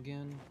the ammo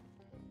again.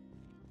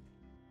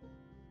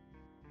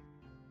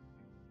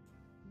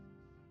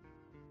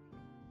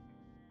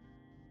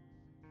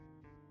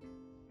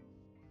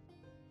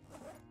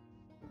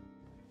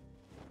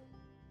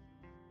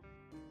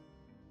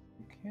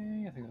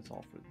 Okay, I think that's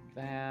all for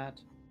that.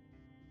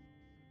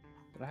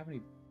 Did I have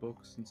any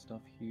books and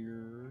stuff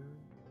here?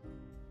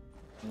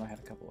 I know I had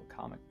a couple of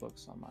comic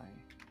books on my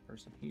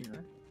person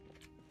here.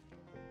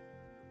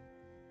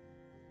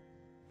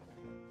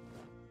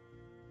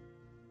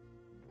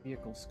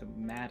 Vehicle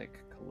schematic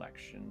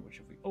collection, which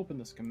if we open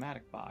the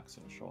schematic box,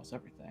 it'll show us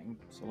everything.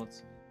 So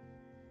let's,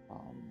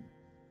 I'm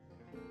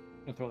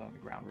gonna throw that on the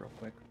ground real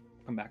quick.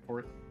 Come back for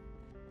it.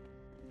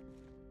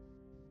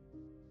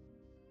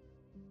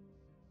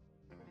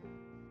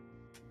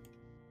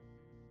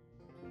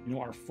 You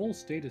know, our full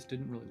status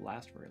didn't really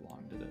last very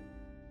long, did it?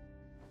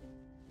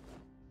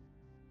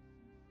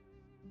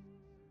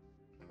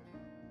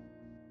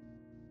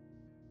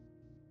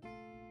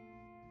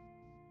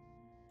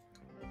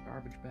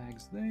 Garbage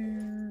bags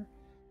there.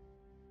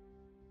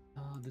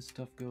 This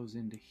stuff goes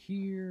into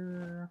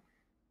here.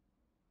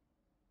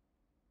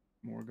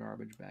 More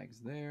garbage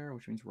bags there,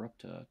 which means we're up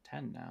to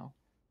 10 now.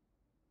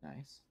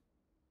 Nice.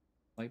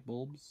 Light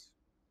bulbs.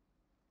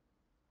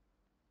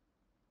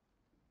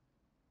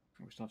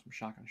 We still have some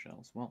shotgun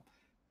shells. Well,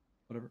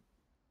 whatever.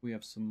 We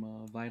have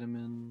some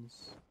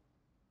vitamins,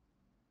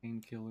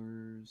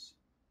 painkillers,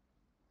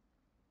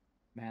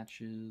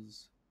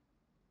 matches,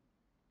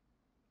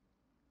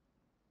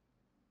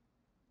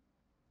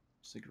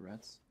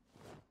 cigarettes.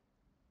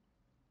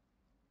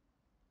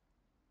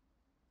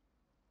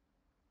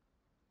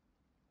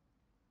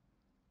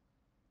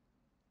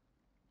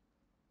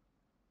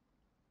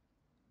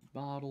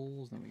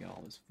 Bottles, then we got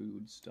all this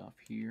food stuff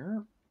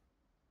here.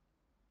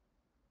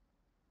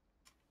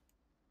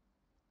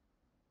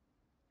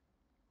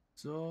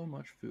 So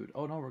much food.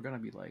 Oh no, we're gonna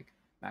be like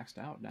maxed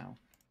out now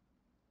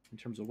in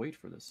terms of weight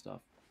for this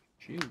stuff.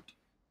 Shoot.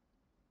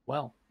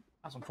 Well,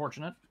 that's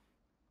unfortunate.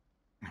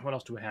 What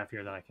else do we have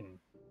here that I can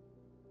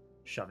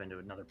shove into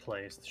another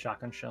place? The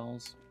shotgun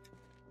shells.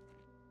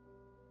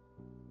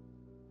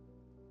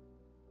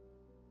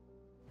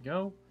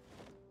 Go.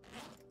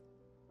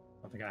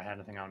 I don't think I had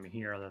anything on me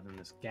here other than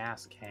this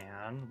gas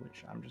can,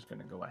 which I'm just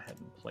going to go ahead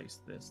and place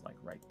this like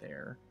right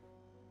there.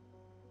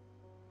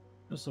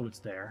 Just so it's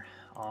there.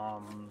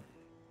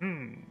 Still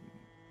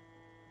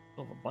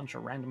have a bunch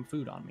of random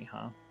food on me,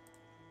 huh?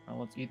 Well,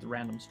 let's eat the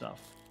random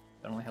stuff.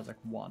 That only has like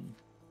one.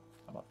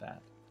 How about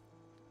that?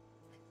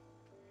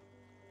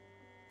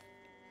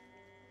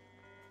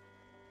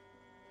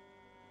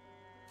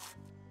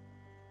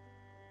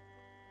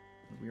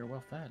 We are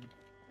well fed.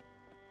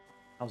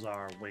 How's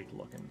our weight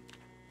looking?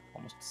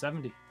 Almost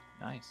 70.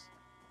 Nice.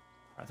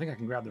 I think I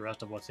can grab the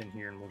rest of what's in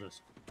here and we'll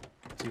just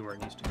see where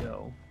it needs to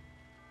go.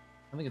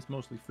 I think it's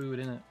mostly food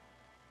in it.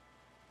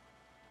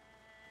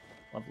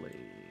 Lovely.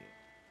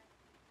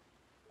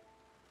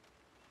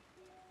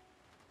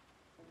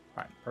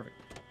 All right, perfect.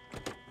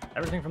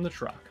 Everything from the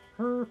truck.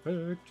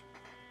 Perfect.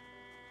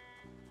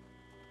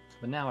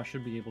 But now I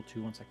should be able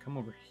to, once I come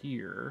over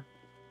here,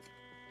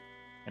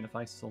 and if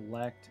I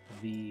select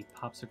the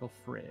popsicle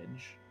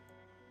fridge,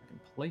 I can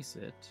place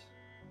it.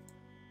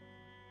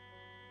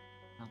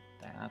 Not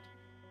that.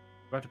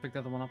 Do I have to pick the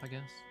other one up, I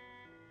guess?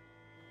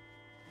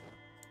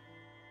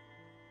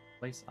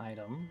 Place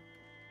item.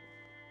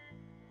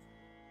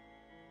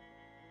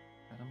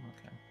 Item,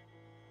 okay.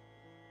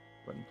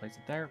 Go ahead and place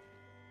it there.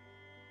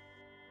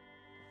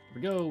 Here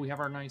we go. We have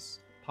our nice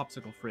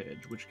popsicle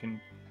fridge, which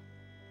can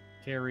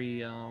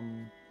carry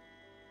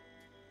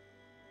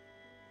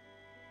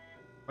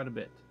quite a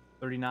bit.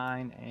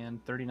 39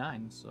 and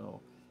 39,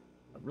 so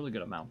a really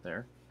good amount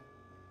there.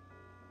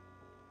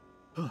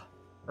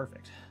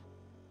 Perfect.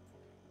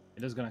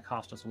 It is going to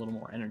cost us a little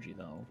more energy,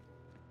 though.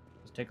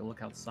 Let's take a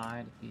look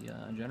outside at the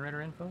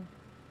generator info.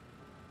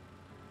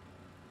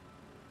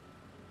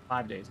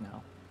 5 days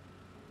now.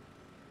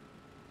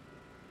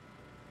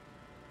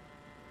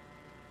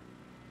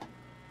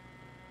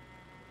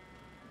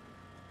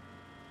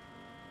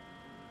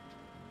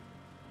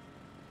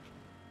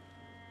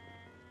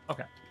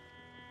 Okay.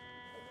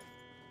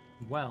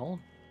 Well,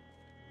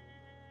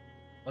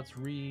 let's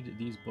read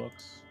these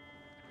books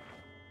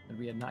that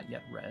we had not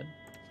yet read.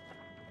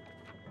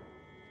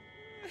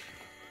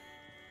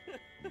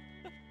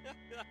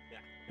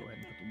 Go ahead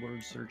and put the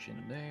word search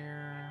in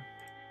there.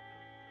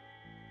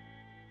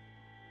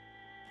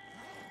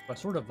 So I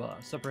sort of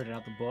separated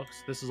out the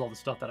books. This is all the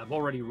stuff that I've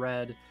already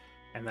read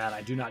and that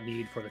I do not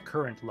need for the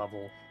current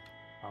level.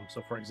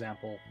 So for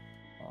example,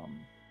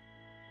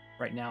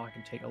 right now I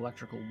can take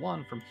Electrical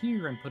 1 from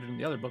here and put it in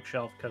the other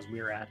bookshelf because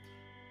we're at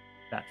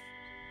that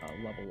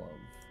level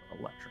of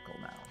electrical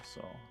now.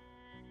 So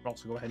I'll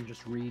also go ahead and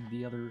just read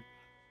the other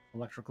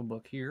electrical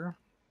book here.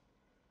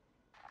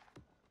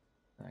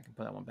 And I can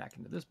put that one back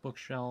into this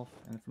bookshelf.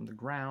 And from the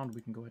ground,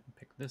 we can go ahead and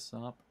pick this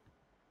up.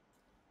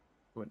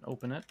 Go ahead and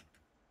open it.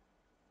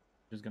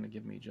 Which is going to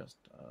give me just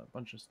a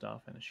bunch of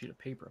stuff and a sheet of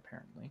paper,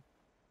 apparently.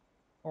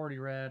 Already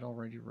read,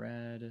 already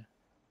read.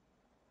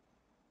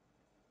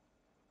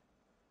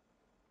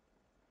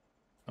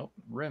 Oh,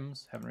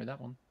 rims. Haven't read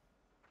that one.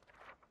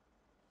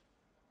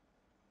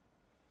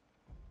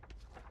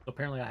 So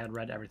apparently I had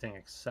read everything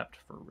except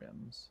for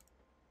rims.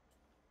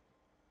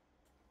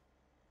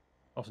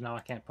 Oh, so now I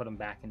can't put them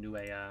back into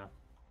a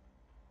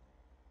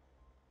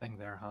thing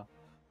there, huh?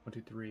 1,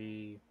 2,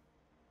 3.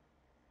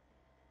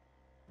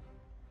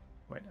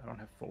 Wait, I don't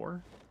have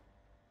 4?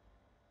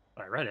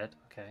 But I read it.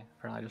 Okay.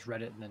 Apparently I just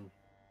read it and then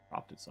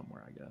dropped it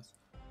somewhere, I guess.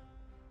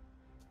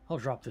 I'll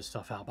drop this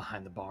stuff out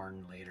behind the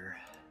barn later.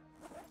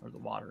 Or the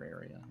water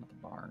area, not the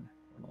barn.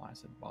 I don't know why I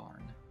said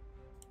barn.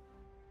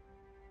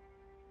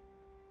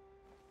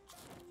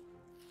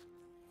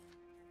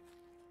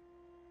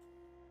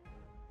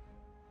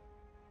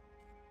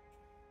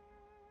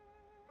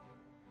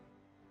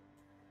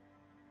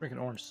 Drink an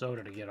orange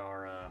soda to get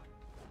our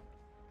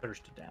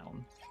thirst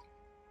down.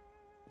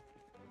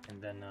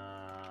 And then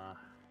I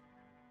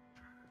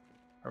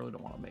really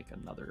don't want to make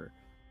another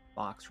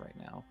box right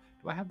now.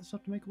 Do I have the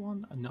stuff to make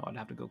one? No, I'd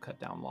have to go cut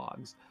down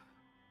logs.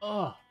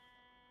 Ugh.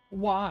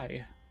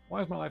 Why?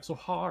 Why is my life so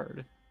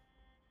hard?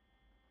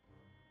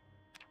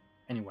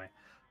 Anyway,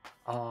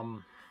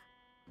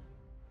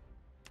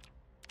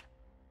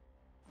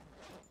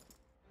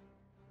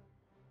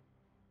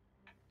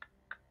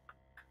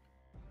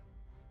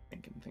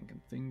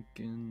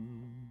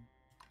 thinking.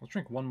 Let's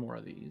drink one more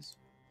of these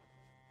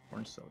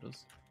orange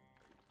sodas.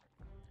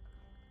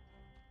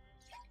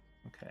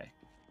 Okay.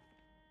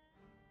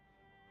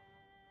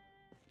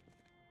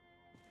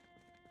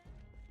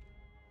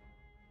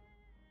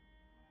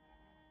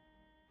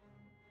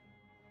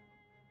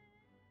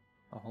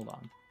 Oh, hold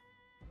on.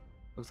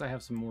 Looks like I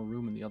have some more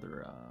room in the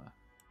other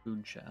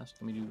food chest.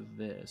 Let me do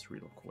this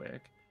real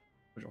quick,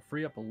 which will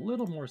free up a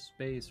little more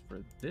space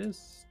for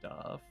this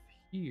stuff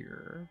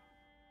here.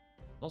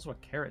 There's also a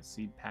carrot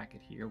seed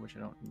packet here, which I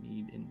don't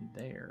need in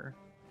there.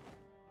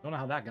 Don't know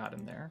how that got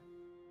in there.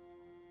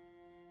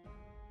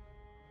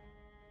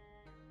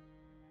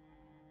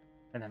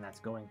 And then that's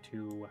going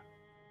to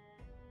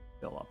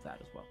fill up that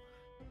as well.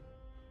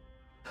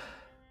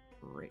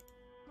 Great.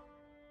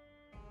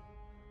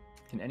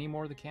 Can any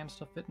more of the canned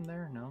stuff fit in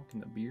there? No? Can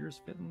the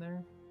beers fit in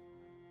there?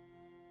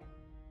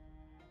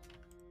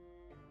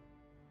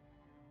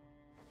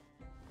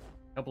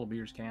 A couple of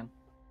beers can.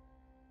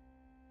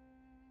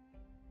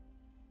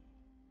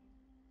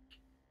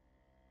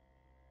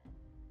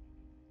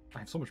 I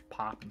have so much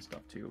pop and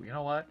stuff too. You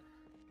know what?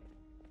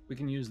 We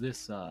can use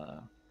this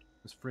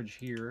this fridge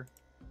here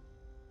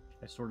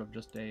as sort of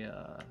just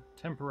a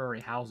temporary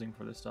housing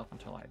for this stuff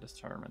until I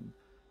determine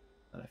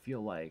that I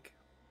feel like,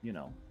 you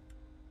know,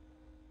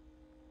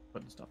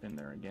 putting stuff in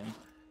there again.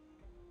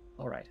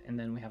 All right, and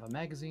then we have a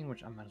magazine,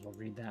 which I might as well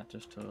read that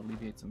just to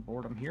alleviate some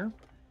boredom here.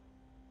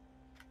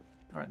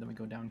 All right, then we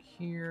go down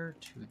here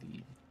to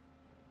the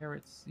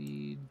carrot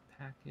seed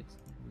packets.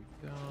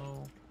 There we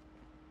go.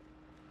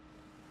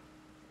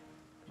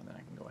 And then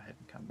I can go ahead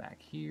and come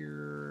back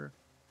here,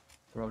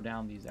 throw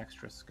down these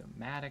extra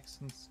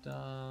schematics and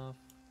stuff.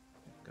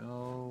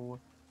 Go.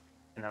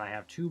 And then I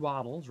have 2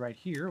 bottles right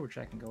here, which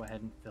I can go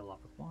ahead and fill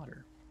up with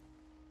water.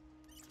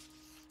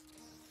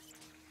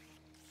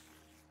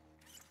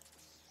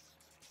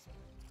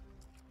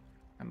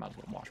 I might as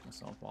well wash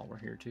myself while we're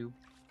here too.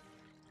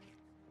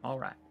 All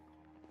right,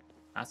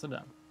 that's done.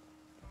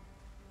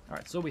 All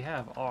right, so we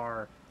have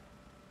our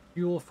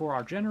fuel for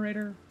our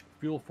generator,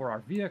 fuel for our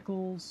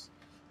vehicles.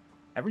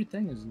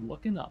 Everything is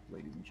looking up,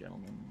 ladies and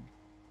gentlemen.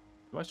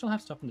 Do I still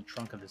have stuff in the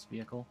trunk of this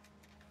vehicle?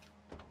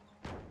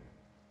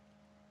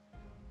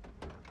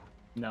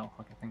 No.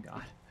 Okay, thank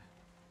God.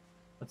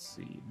 Let's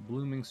see.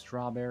 Blooming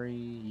strawberry,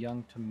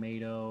 young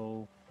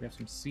tomato. We have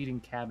some seeding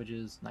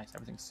cabbages. Nice,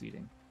 everything's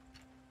seeding.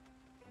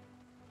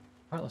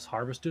 All right, let's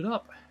harvest it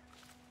up.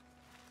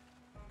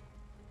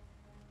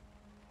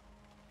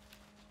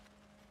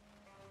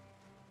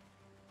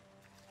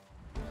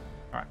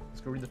 All right, let's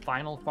go read the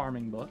final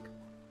farming book.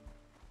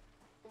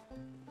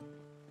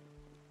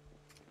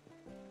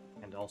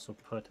 And also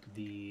put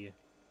the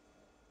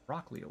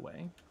broccoli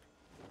away.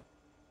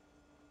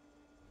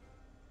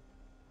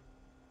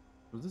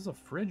 Was this a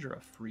fridge or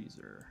a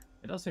freezer?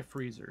 It does say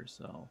freezer,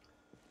 so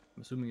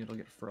I'm assuming it'll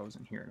get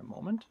frozen here in a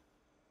moment.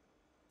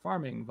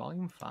 Farming,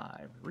 Volume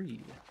 5.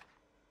 Read.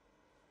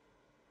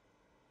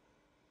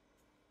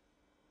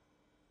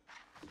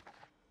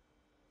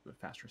 Do it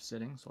faster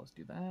sitting, so let's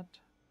do that.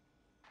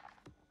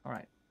 All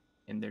right.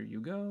 And there you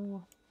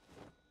go.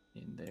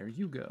 And there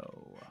you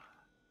go.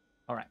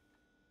 All right.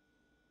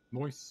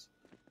 Moist.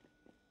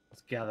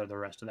 Let's gather the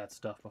rest of that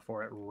stuff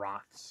before it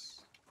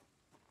rots.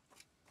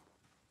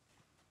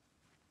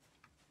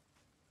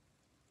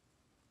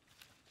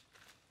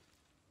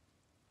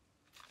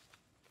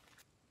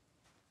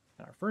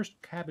 And our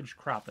first cabbage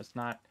crop that's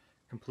not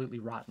completely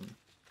rotten.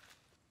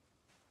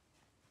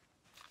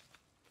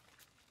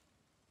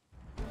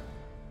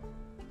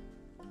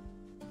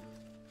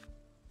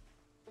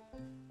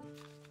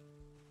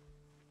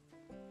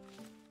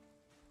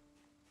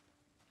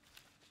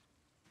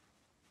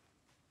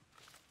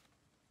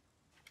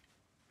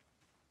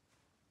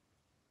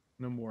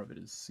 No more of it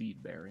is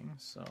seed bearing,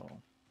 so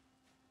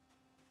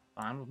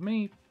fine with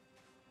me.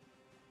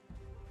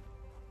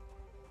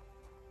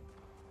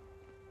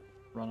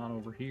 Run on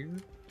over here,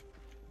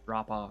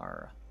 drop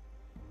our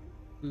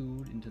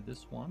food into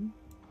this one.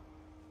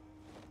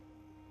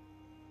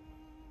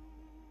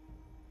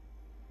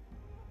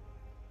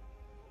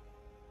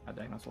 God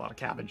dang, that's a lot of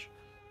cabbage.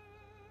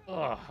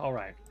 Ugh, all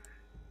right.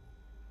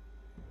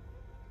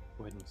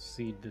 Go ahead and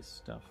seed this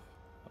stuff.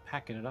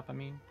 Packing it up, I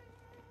mean.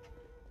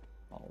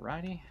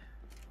 Alrighty.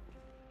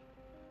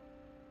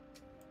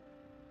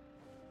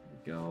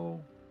 Go.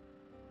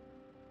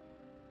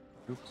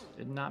 Oops,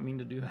 did not mean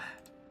to do that.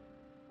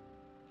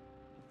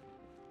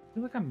 I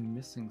feel like I'm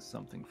missing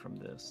something from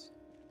this.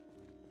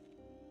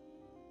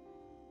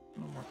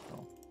 No more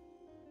fill.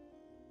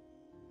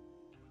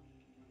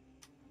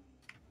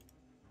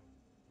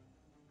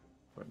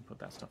 Go ahead and put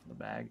that stuff in the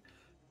bag.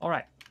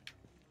 Alright.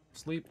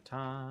 Sleep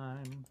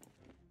time.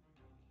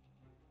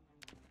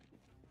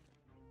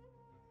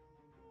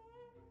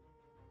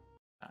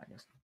 I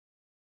guess.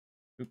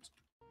 Oops.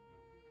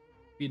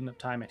 Speeding up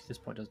time at this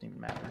point doesn't even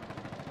matter.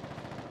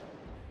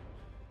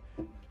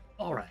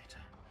 Alright.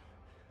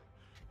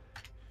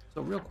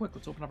 So real quick,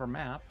 let's open up our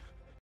map.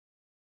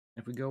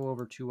 If we go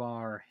over to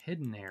our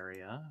hidden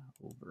area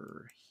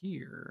over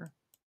here,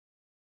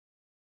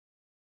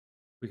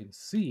 we can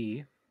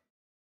see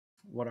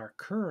what our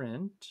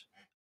current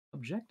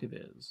objective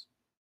is.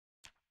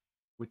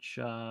 Which,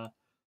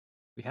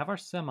 we have our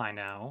semi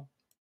now.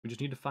 We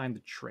just need to find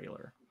the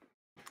trailer.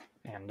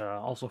 And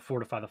also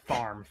fortify the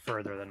farm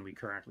further than we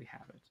currently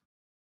have it.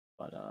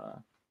 But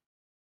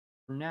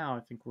for now, I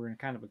think we're in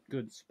kind of a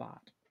good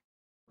spot,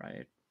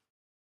 right?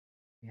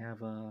 We have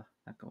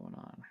that going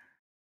on.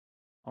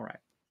 All right.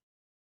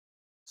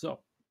 So,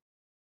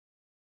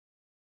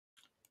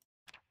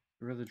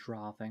 get rid of the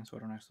draw thing so I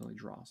don't accidentally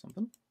draw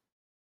something.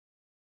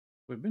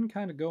 We've been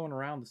kind of going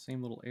around the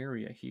same little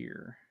area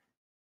here.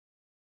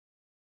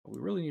 But we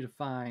really need to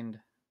find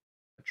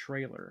a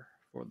trailer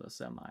for the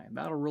semi.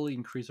 That'll really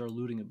increase our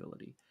looting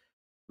ability.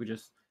 We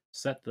just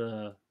set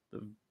the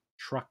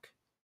truck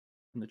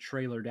and the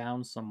trailer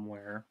down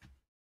somewhere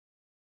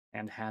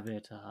and have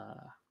it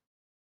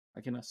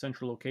like in a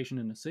central location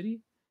in the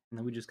city, and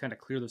then we just kind of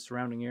clear the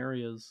surrounding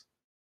areas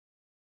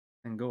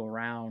and go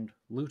around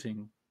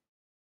looting.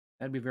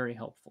 That'd be very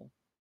helpful.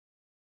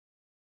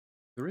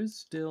 There is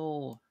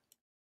still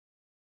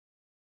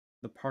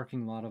the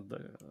parking lot of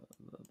the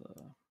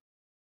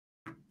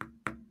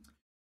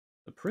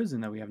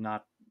prison that we have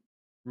not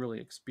really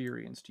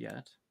experienced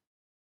yet.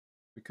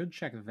 We could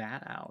check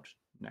that out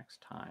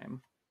next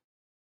time,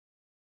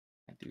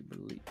 I do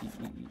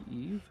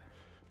believe.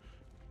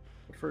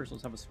 But first,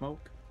 let's have a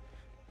smoke.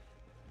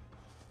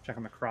 Check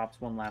on the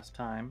crops one last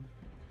time.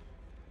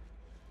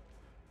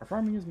 Our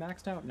farming is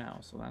maxed out now,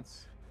 so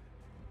that's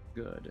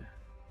good.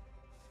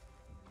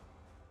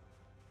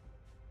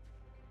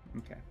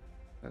 Okay,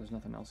 there's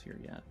nothing else here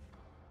yet.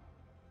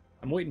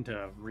 I'm waiting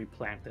to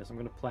replant this. I'm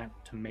going to plant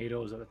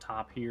tomatoes at the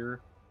top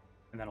here,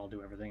 and then I'll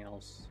do everything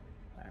else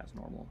as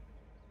normal.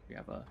 We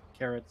have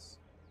carrots,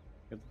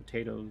 we have the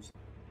potatoes,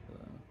 the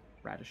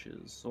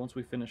radishes. So once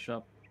we finish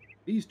up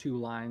these 2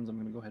 lines, I'm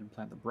going to go ahead and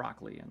plant the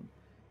broccoli and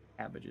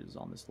cabbages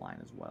on this line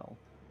as well.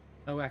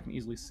 That way I can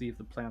easily see if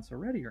the plants are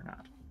ready or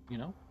not, you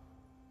know?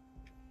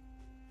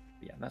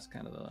 Yeah, that's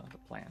kind of the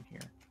plan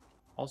here.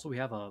 Also, we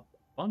have a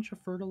bunch of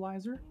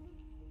fertilizer.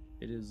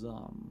 It is,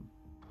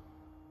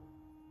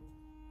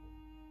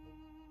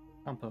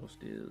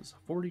 compost is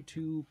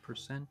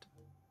 42%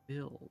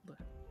 filled.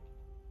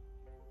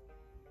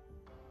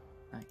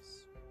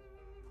 Nice.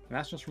 And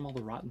that's just from all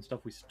the rotten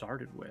stuff we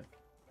started with.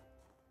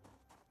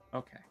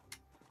 Okay.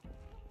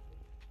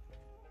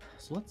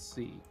 So let's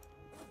see.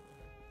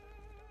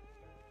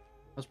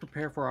 Let's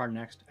prepare for our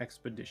next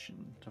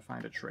expedition to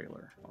find a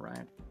trailer,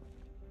 alright?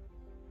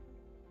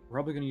 We're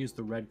probably going to use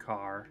the red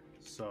car,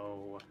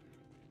 so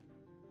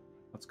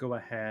let's go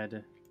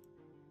ahead.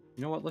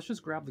 You know what? Let's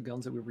just grab the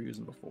guns that we were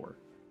using before.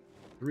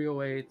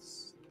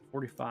 308s,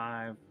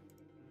 45,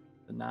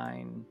 the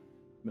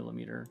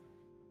 9mm.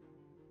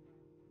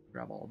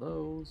 Grab all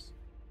those.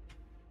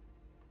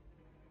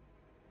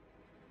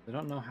 I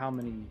don't know how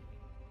many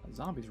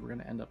zombies we're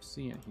going to end up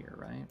seeing here,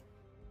 right?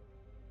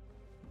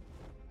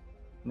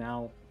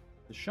 Now,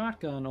 the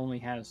shotgun only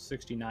has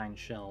 69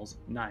 shells,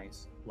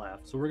 nice,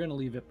 left, so we're going to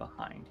leave it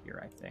behind here,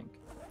 I think.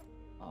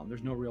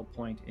 There's no real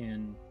point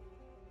in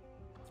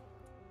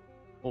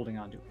holding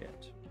on to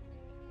it.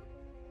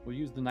 We'll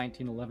use the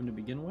 1911 to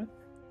begin with.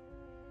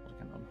 I'll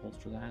kind of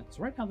unholster that.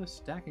 So right now this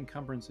stack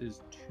encumbrance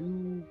is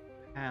 2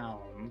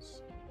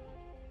 pounds.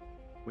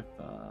 With,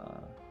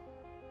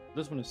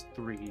 this one is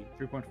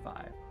 3.5.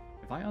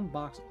 If I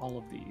unbox all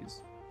of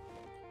these,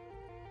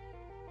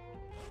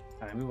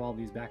 and I move all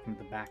these back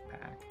into the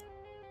backpack,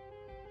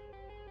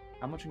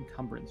 how much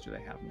encumbrance do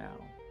they have now?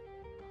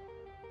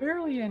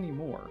 Barely any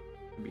more,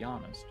 to be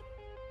honest.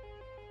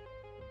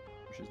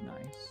 Which is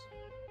nice.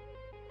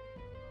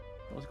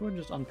 So let's go ahead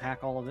and just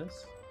unpack all of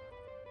this.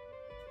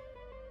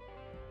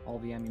 All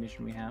the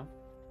ammunition we have.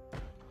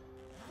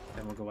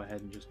 Then we'll go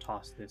ahead and just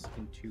toss this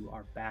into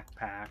our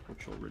backpack,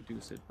 which will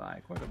reduce it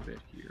by quite a bit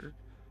here.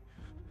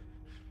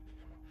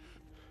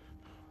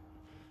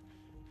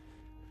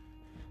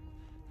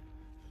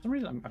 For some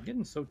reason, I'm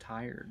getting so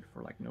tired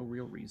for like no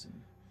real reason.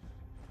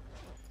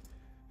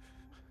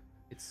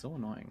 It's so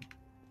annoying.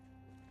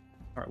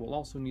 Alright, we'll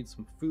also need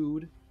some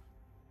food.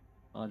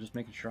 Just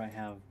making sure I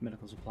have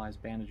medical supplies,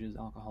 bandages,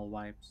 alcohol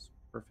wipes.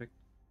 Perfect.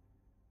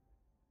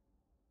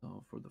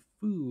 So for the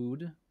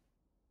food,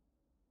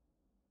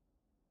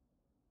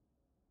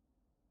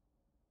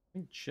 I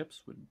think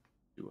chips would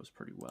do us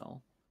pretty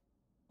well.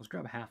 Let's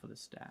grab half of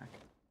this stack.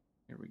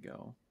 Here we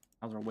go.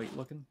 How's our weight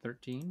looking?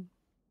 13.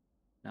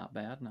 Not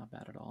bad, not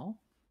bad at all.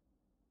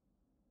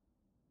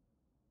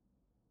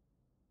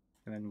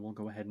 And then we'll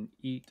go ahead and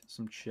eat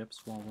some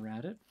chips while we're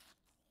at it.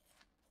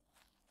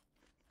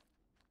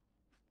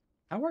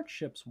 How are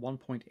chips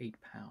 1.8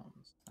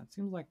 pounds? That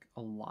seems like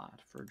a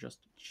lot for just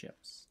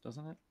chips,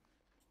 doesn't it?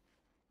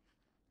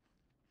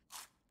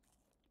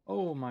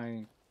 Oh,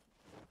 my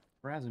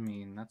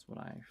Razamine, that's what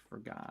I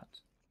forgot.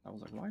 I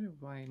was like, why do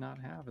I not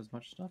have as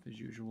much stuff as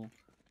usual?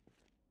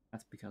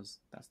 That's because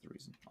that's the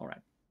reason.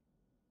 Alright.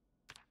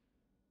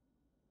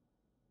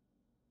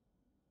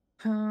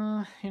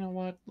 You know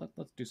what?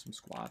 Let's do some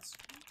squats.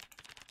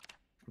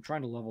 I'm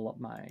trying to level up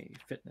my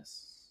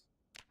fitness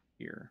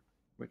here,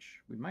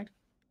 which we might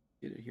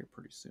get it here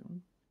pretty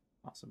soon.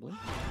 Possibly.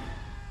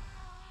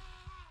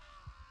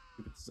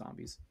 Stupid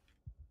zombies.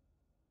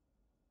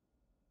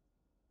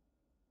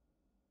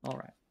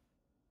 Alright.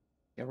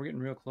 Yeah, we're getting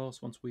real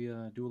close. Once we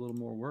do a little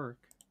more work,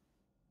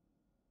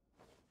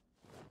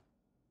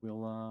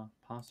 we'll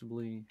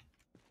possibly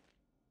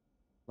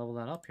level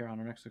that up here on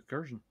our next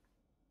excursion.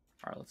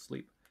 Alright, let's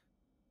sleep.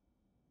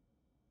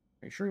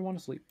 Are you sure you want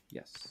to sleep?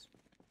 Yes.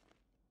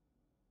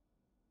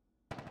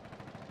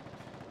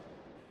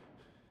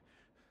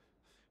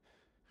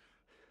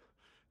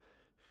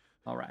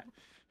 Alright.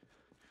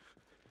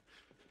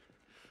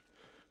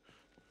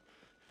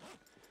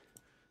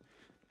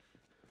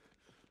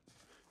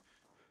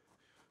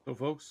 So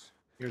folks,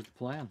 here's the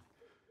plan.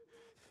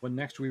 When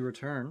next we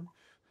return,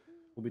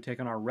 we'll be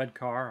taking our red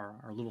car,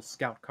 our little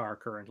scout car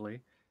currently,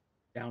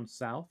 down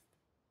south.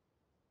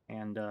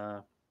 And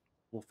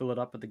we'll fill it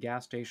up at the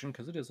gas station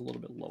because it is a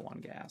little bit low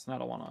on gas. And I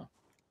don't want to,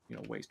 you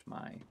know, waste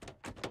my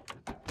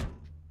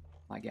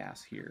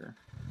gas here.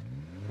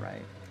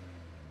 Right.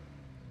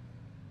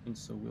 And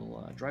so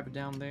we'll drive it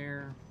down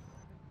there.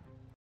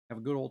 Have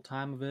a good old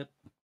time of it.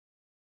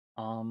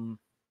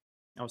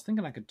 I was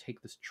thinking I could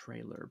take this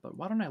trailer, but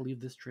why don't I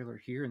leave this trailer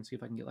here and see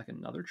if I can get like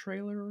another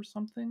trailer or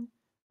something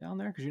down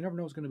there? Because you never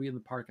know what's going to be in the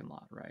parking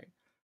lot, right?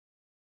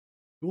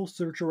 We'll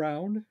search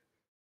around,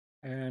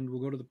 and we'll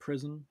go to the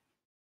prison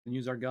and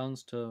use our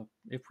guns to,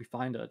 if we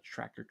find a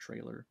tractor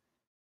trailer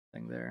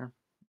thing there,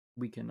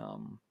 we can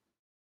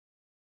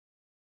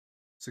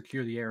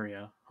secure the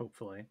area,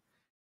 hopefully,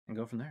 and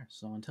go from there.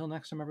 So until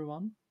next time,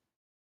 everyone,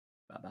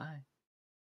 bye-bye.